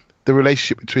know the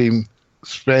relationship between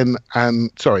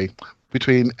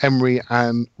between Emery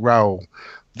and Raul.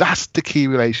 That's the key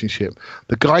relationship.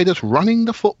 The guy that's running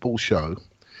the football show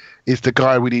is the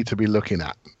guy we need to be looking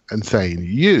at and saying,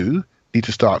 you need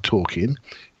to start talking.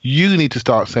 You need to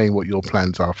start saying what your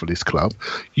plans are for this club.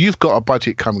 You've got a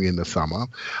budget coming in the summer.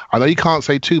 I know you can't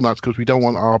say too much because we don't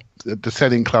want the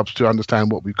selling clubs to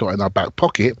understand what we've got in our back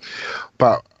pocket,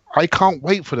 but I can't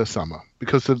wait for the summer,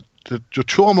 because the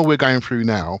trauma we're going through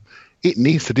now, it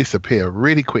needs to disappear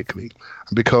really quickly,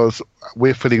 because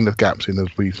we're filling the gaps in,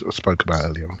 as we spoke about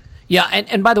earlier. Yeah,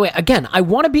 and by the way, again, I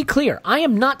want to be clear. I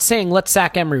am not saying let's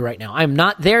sack Emery right now. I'm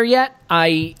not there yet.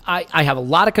 I have a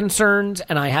lot of concerns,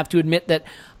 and I have to admit that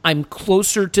I'm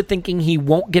closer to thinking he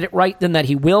won't get it right than that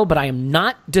he will, but I am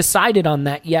not decided on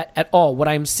that yet at all. What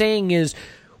I'm saying is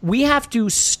we have to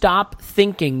stop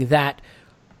thinking that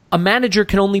a manager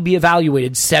can only be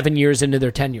evaluated 7 years into their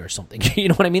tenure or something. You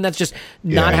know what I mean? That's just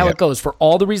not how it goes. For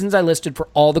all the reasons I listed, for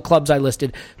all the clubs I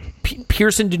listed,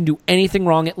 Pearson didn't do anything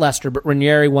wrong at Leicester, but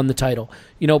Ranieri won the title.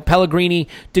 You know, Pellegrini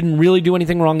didn't really do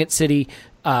anything wrong at City.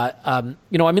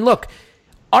 Look,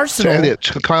 Arsenal... So, Elliot,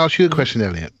 can I ask you a question,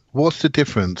 Elliot? What's the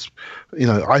difference? You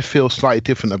know, I feel slightly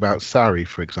different about Sarri,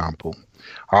 for example.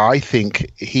 I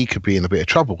think he could be in a bit of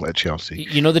trouble at Chelsea.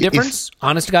 You know the difference?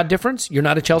 Honest to God difference? You're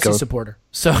not a Chelsea supporter.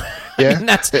 So, I mean,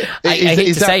 that's, I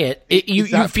hate to say it.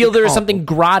 You feel there is something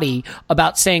grotty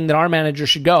about saying that our manager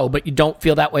should go, but you don't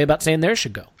feel that way about saying theirs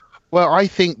should go. Well, I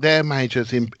think their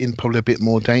manager's in probably a bit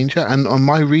more danger. And on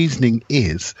my reasoning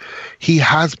is he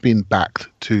has been backed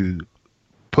to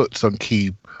put some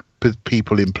key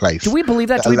people in place. Do we believe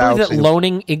that? Do we believe that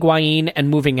loaning Higuain and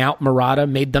moving out Morata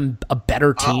made them a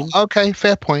better team? Okay,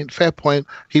 fair point.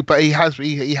 He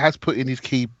has put in his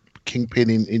key kingpin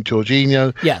in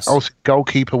Jorginho. Yes. Also,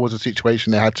 goalkeeper was a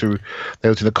situation they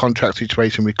was in a contract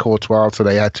situation with Courtois, so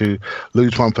they had to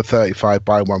lose one for 35,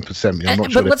 buy one for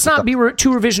 70. But let's not be too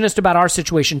revisionist about our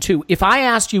situation too. If I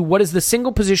asked you what is the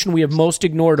single position we have most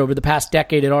ignored over the past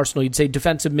decade at Arsenal, you'd say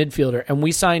defensive midfielder, and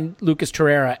we signed Lucas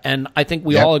Torreira, and I think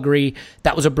we all agree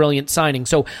that was a brilliant signing.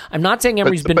 So I'm not saying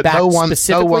Emery's been back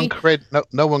specifically.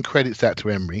 No one credits that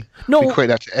to Emery. No, we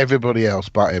credit that to everybody else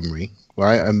but Emery.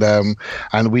 Right,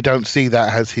 and we don't see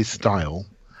that as his style,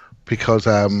 because.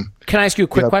 Can I ask you a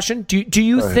quick question? Do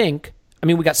you think? I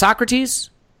mean, we got Socrates,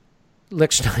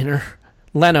 Lichtsteiner,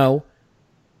 Leno,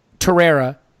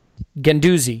 Torreira,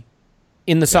 Guendouzi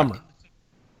in the summer,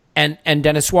 and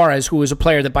Denis Suarez, who is a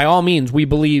player that by all means we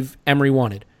believe Emery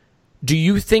wanted. Do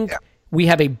you think we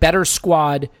have a better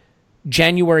squad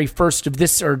January 1st of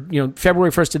this, or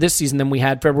February 1st of this season than we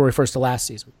had February 1st of last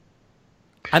season?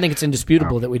 I think it's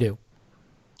indisputable that we do.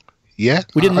 Yeah,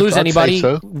 we didn't lose anybody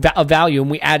so. of value,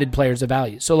 and we added players of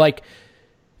value. So, you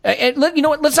know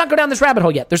what? Let's not go down this rabbit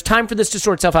hole yet. There's time for this to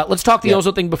sort itself out. Let's talk the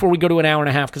Ozil thing before we go to an hour and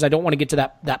a half, because I don't want to get to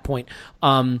that point,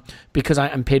 because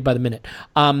I'm paid by the minute.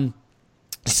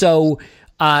 So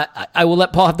I will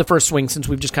let Paul have the first swing, since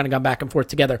we've just kind of gone back and forth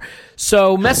together.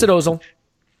 So Mesut Ozil,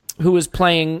 who is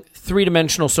playing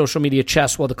three-dimensional social media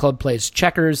chess while the club plays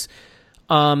checkers,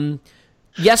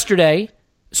 yesterday.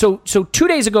 So 2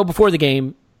 days ago before the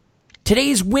game,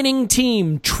 today's winning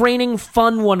team, training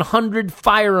fun 100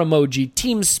 fire emoji,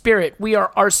 team spirit, we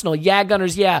are Arsenal, yeah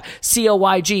Gunners, yeah,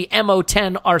 COYG,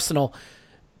 MO10 Arsenal,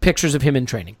 pictures of him in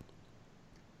training.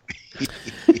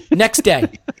 Next day,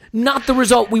 not the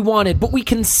result we wanted, but we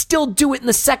can still do it in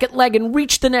the second leg and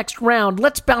reach the next round.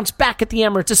 Let's bounce back at the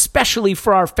Emirates, especially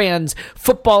for our fans.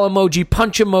 Football emoji,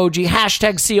 punch emoji,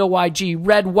 hashtag COYG,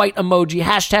 red, white emoji,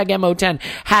 hashtag MO10,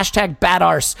 hashtag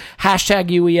BATARSE, hashtag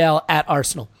UEL at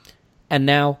Arsenal. And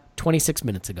now, 26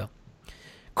 minutes ago,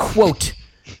 quote,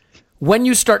 when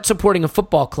you start supporting a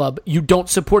football club, you don't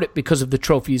support it because of the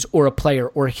trophies or a player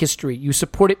or a history. You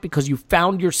support it because you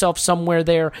found yourself somewhere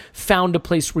there, found a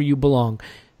place where you belong.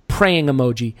 Praying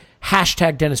emoji,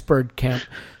 hashtag Dennis Bergkamp,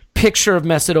 picture of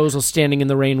Mesut Ozil standing in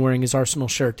the rain wearing his Arsenal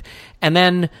shirt. And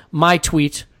then my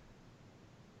tweet.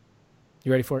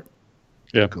 You ready for it?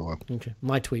 Yeah. Go on. Okay,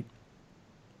 my tweet.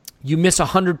 You miss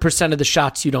 100% of the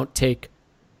shots you don't take.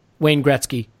 Wayne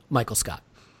Gretzky, Michael Scott.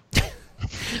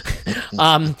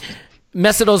 Mesut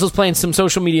Ozil's playing some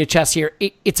social media chess here.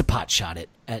 It's a pot shot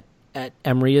at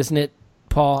Emery, isn't it,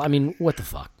 Paul? I mean, what the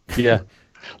fuck? Yeah.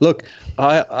 Look,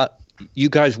 I you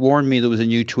guys warned me there was a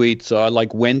new tweet, so I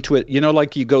went to it. You know,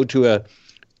 like you go to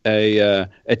a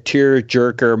tear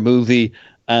jerker movie,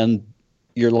 and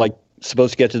you're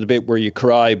supposed to get to the bit where you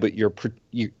cry, but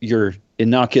you're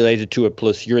inoculated to it.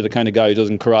 Plus, you're the kind of guy who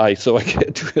doesn't cry. So I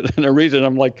get to it and I read it. And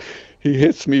I'm like, he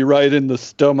hits me right in the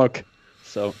stomach.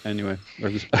 So anyway,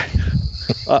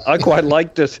 I quite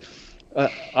liked it.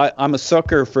 I'm a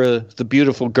sucker for the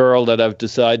beautiful girl that I've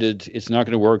decided it's not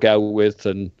going to work out with,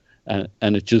 and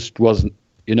it just wasn't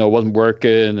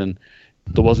working, and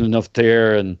there wasn't enough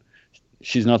there, and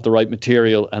she's not the right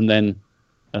material. And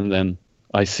then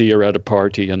I see her at a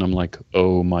party, and I'm like,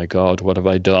 oh my God, what have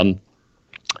I done?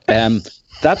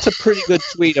 That's a pretty good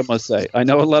tweet, I must say. I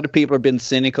know a lot of people have been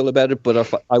cynical about it,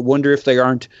 but I wonder if they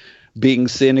aren't being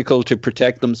cynical to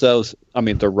protect themselves. I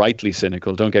mean, they're rightly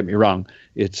cynical, don't get me wrong.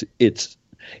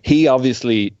 He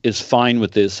obviously is fine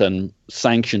with this and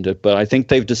sanctioned it, but I think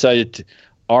they've decided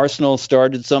Arsenal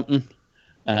started something,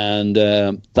 and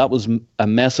that was a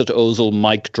Mesut Ozil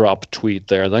mic drop tweet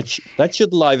there. That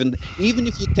should liven, even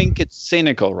if you think it's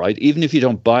cynical, right? Even if you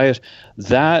don't buy it,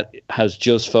 that has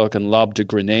just fucking lobbed a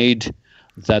grenade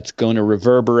that's going to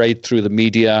reverberate through the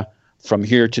media from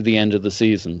here to the end of the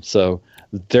season. So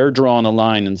they're drawing a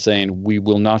line and saying we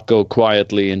will not go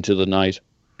quietly into the night.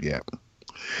 Yeah,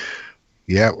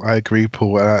 I agree,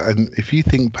 Paul. And if you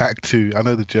think back to, I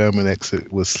know the German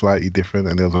exit was slightly different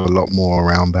and there was a lot more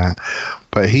around that,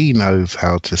 but he knows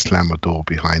how to slam a door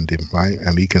behind him, right?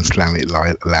 And he can slam it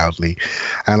loudly.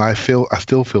 And I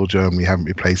still feel Germany haven't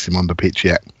replaced him on the pitch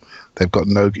yet.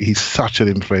 He's such an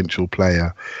influential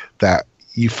player that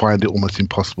you find it almost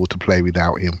impossible to play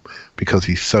without him, because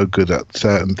he's so good at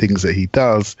certain things that he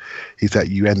does, is that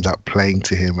you end up playing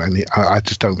to him. And I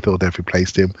just don't feel they've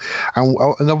replaced him. And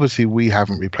obviously we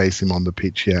haven't replaced him on the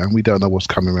pitch yet, and we don't know what's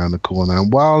coming around the corner.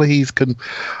 And while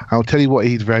I'll tell you what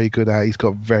he's very good at. He's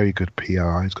got very good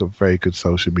PR. He's got very good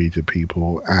social media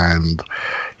people. And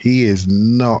he is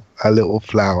not a little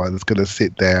flower that's going to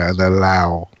sit there and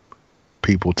allow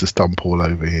people to stomp all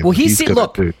over him. Well, he sees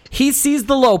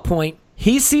the low point.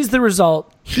 He sees the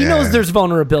result. He knows there's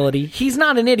vulnerability. He's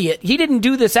not an idiot. He didn't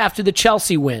do this after the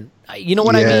Chelsea win. You know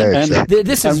what I mean? Exactly.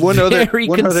 This is very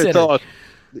considered. Other thought.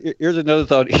 Here's another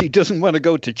thought. He doesn't want to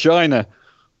go to China.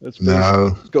 That's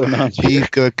what's going on here.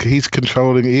 He's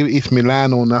controlling. It's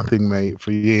Milan or nothing, mate,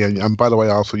 for you. And by the way,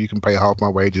 also, you can pay half my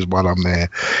wages while I'm there.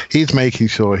 He's making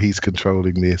sure he's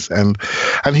controlling this, and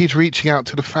he's reaching out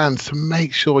to the fans to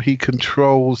make sure he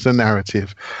controls the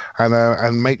narrative,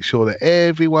 and make sure that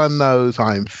everyone knows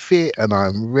I'm fit and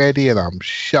I'm ready and I'm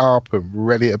sharp and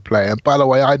ready to play. And by the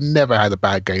way, I never had a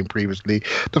bad game previously.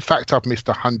 The fact I've missed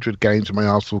 100 games in my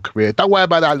Arsenal career, don't worry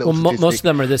about that little statistic. Most of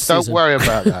them are this season. Don't worry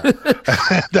about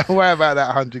that. Don't worry about that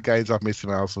 100 games I've missed in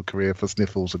my Arsenal career for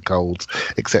sniffles and colds,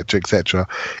 etc., etc.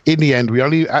 In the end, we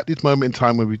only, at this moment in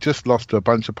time when we just lost to a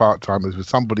bunch of part-timers with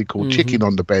somebody called Chicken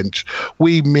on the bench,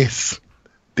 we miss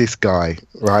this guy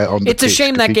right on the pitch. It's a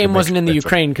shame that game wasn't in the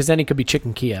Ukraine, because then it could be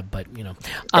Chicken Kiev, but you know.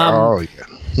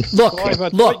 Look, I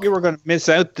thought you were going to miss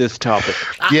out this topic.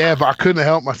 Yeah, but I couldn't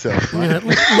help myself. Right?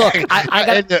 Look,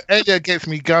 Elia gets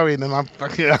me going, and I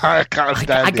can't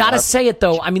stand it. I gotta say it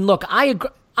though. I mean, look, I agree.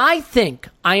 I think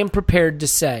I am prepared to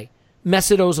say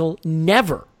Mesut Ozil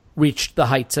never reached the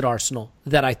heights at Arsenal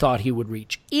that I thought he would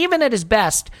reach. Even at his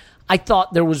best, I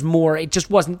thought there was more. It just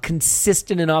wasn't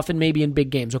consistent enough, and maybe in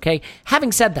big games, okay?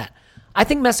 Having said that, I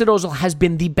think Mesut Ozil has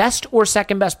been the best or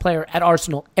second best player at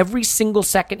Arsenal every single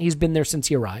second he's been there since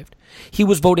he arrived. He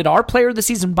was voted our player of the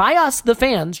season by us, the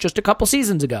fans, just a couple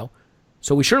seasons ago.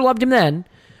 So we sure loved him then.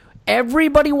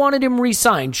 Everybody wanted him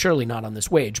re-signed, surely not on this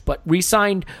wage, but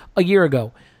re-signed a year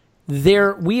ago.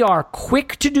 We are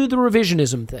quick to do the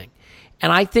revisionism thing.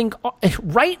 And I think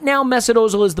right now Mesut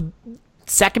Ozil is the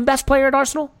second best player at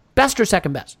Arsenal. Best or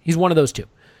second best? He's one of those two.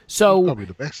 So probably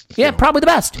the best. Yeah, probably the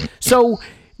best. So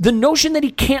the notion that he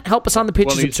can't help us on the pitch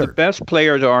is absurd. He's the best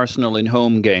player at Arsenal in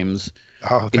home games.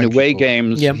 In away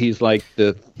games, he's like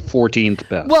the 14th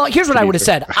best. Well, here's what I would have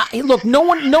said. Look, no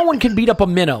one can beat up a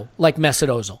minnow like Mesut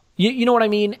Ozil. You know what I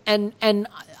mean? And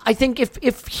I think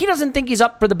if he doesn't think he's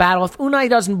up for the battle, if Unai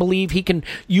doesn't believe he can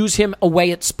use him away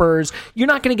at Spurs, you're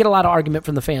not going to get a lot of argument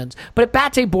from the fans. But at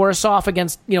BATE Borisov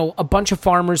against a bunch of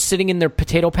farmers sitting in their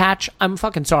potato patch, I'm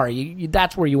fucking sorry.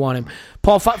 That's where you want him.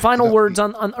 Paul, final words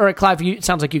on all right, Clive, it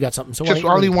sounds like you got something. So just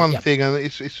only one thing, and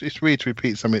it's really to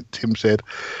repeat something Tim said.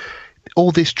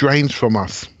 all this drains from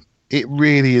us. It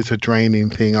really is a draining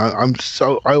thing. I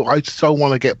so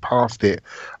want to get past it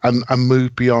and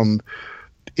move beyond.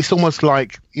 It's almost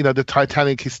like, the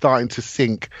Titanic is starting to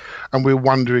sink and we're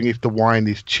wondering if the wine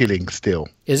is chilling still.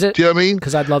 Is it? Do you know what I mean?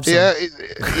 Because I'd love some. Yeah,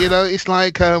 it's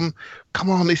like, come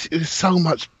on, it's so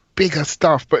much bigger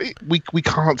stuff, but we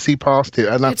can't see past it.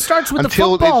 And it starts with the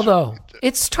football, though.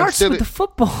 It starts with the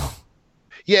football.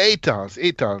 Yeah, it does.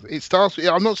 It starts.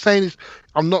 I'm not saying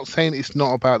it's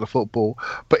not about the football,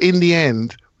 but in the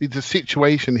end, it's a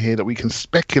situation here that we can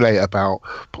speculate about,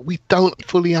 but we don't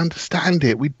fully understand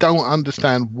it. We don't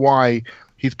understand why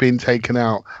he's been taken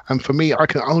out. And for me, I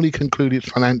can only conclude it's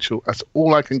financial. That's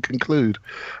all I can conclude,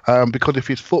 because if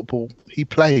it's football, he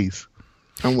plays.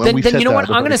 And then you know what?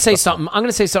 I'm going to say something. I'm going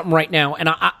to say something right now, and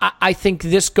I think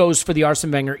this goes for the Arsene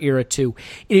Wenger era too.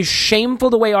 It is shameful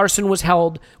the way Arsene was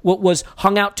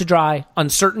hung out to dry on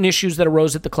certain issues that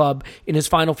arose at the club in his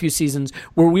final few seasons,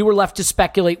 where we were left to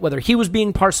speculate whether he was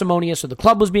being parsimonious or the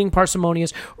club was being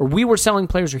parsimonious, or we were selling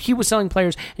players or he was selling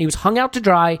players, and he was hung out to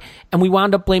dry, and we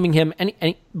wound up blaming him. And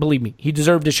believe me, he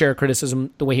deserved to share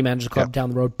criticism the way he managed the club down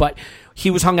the road, but he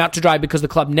was hung out to dry because the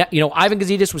club, Ivan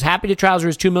Gazidis was happy to trouser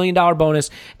his $2 million bonus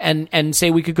and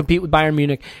say we could compete with Bayern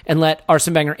Munich and let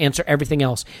Arsene Wenger answer everything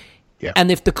else. Yeah.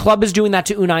 And if the club is doing that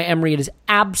to Unai Emery, it is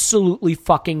absolutely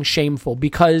fucking shameful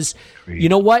because, you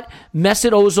know what?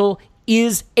 Mesut Ozil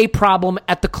is a problem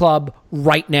at the club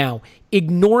right now.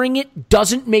 Ignoring it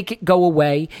doesn't make it go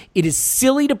away. It is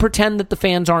silly to pretend that the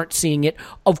fans aren't seeing it.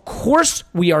 Of course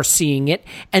we are seeing it,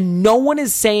 and no one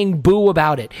is saying boo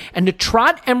about it. And to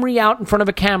trot Emery out in front of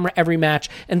a camera every match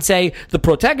and say, the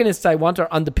protagonists I want are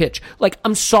on the pitch. Like,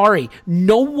 I'm sorry.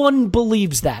 No one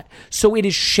believes that. So it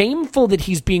is shameful that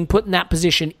he's being put in that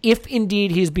position, if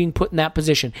indeed he is being put in that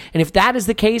position. And if that is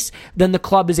the case, then the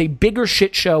club is a bigger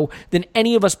shit show than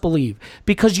any of us believe.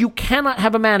 Because you cannot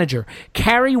have a manager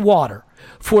carry water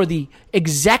for the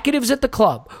executives at the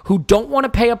club who don't want to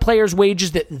pay a player's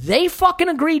wages that they fucking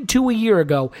agreed to a year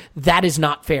ago. That is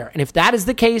not fair. And if that is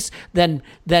the case, then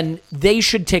they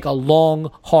should take a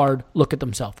long, hard look at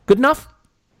themselves. Good enough?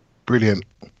 Brilliant.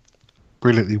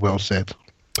 Brilliantly well said.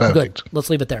 Perfect. Good. Let's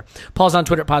leave it there. Paul's on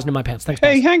Twitter at Pausing in My Pants. Thanks, Paul.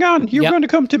 Hey, hang on. You're going to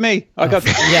come to me. I got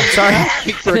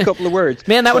sorry for a couple of words.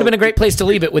 Man, that would have been a great place to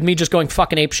leave it with me just going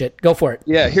fucking apeshit. Go for it.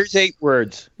 Yeah, here's 8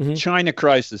 words. Mm-hmm. China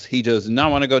crisis. He does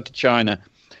not want to go to China.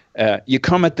 You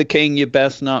come at the king, you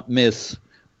best not miss.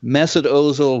 Mesut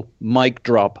Ozil mic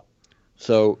drop.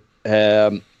 So,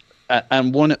 and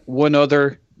one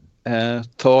other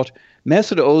thought.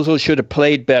 Mesut Ozil should have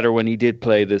played better when he did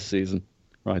play this season.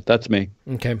 Right, that's me.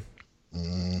 Okay.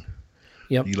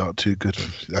 Yep. You lot are too good.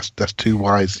 That's too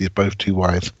wise. You're both too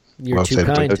wise. You're well too said.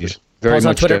 kind. Very Paul's much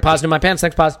on Twitter, there. Pausing in My Pants.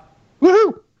 Thanks, Pause.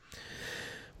 Woohoo!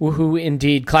 Woohoo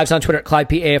indeed. Clive's on Twitter at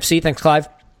ClivePAFC. Thanks, Clive.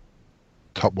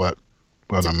 Top work.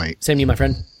 Well done, mate. Same to you, my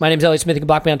friend. My name's Elliot Smith. You can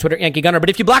block me on Twitter, Yankee Gunner. But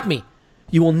if you block me,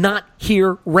 you will not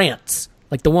hear rants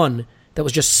like the one that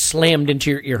was just slammed into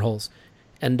your ear holes.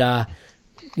 And, I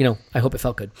hope it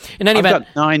felt good. In any event,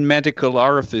 I've got 9 medical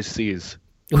orifices.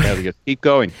 Elliot, keep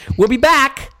going. We'll be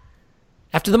back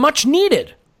after the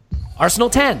much-needed Arsenal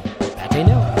 10. BATE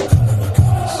 0.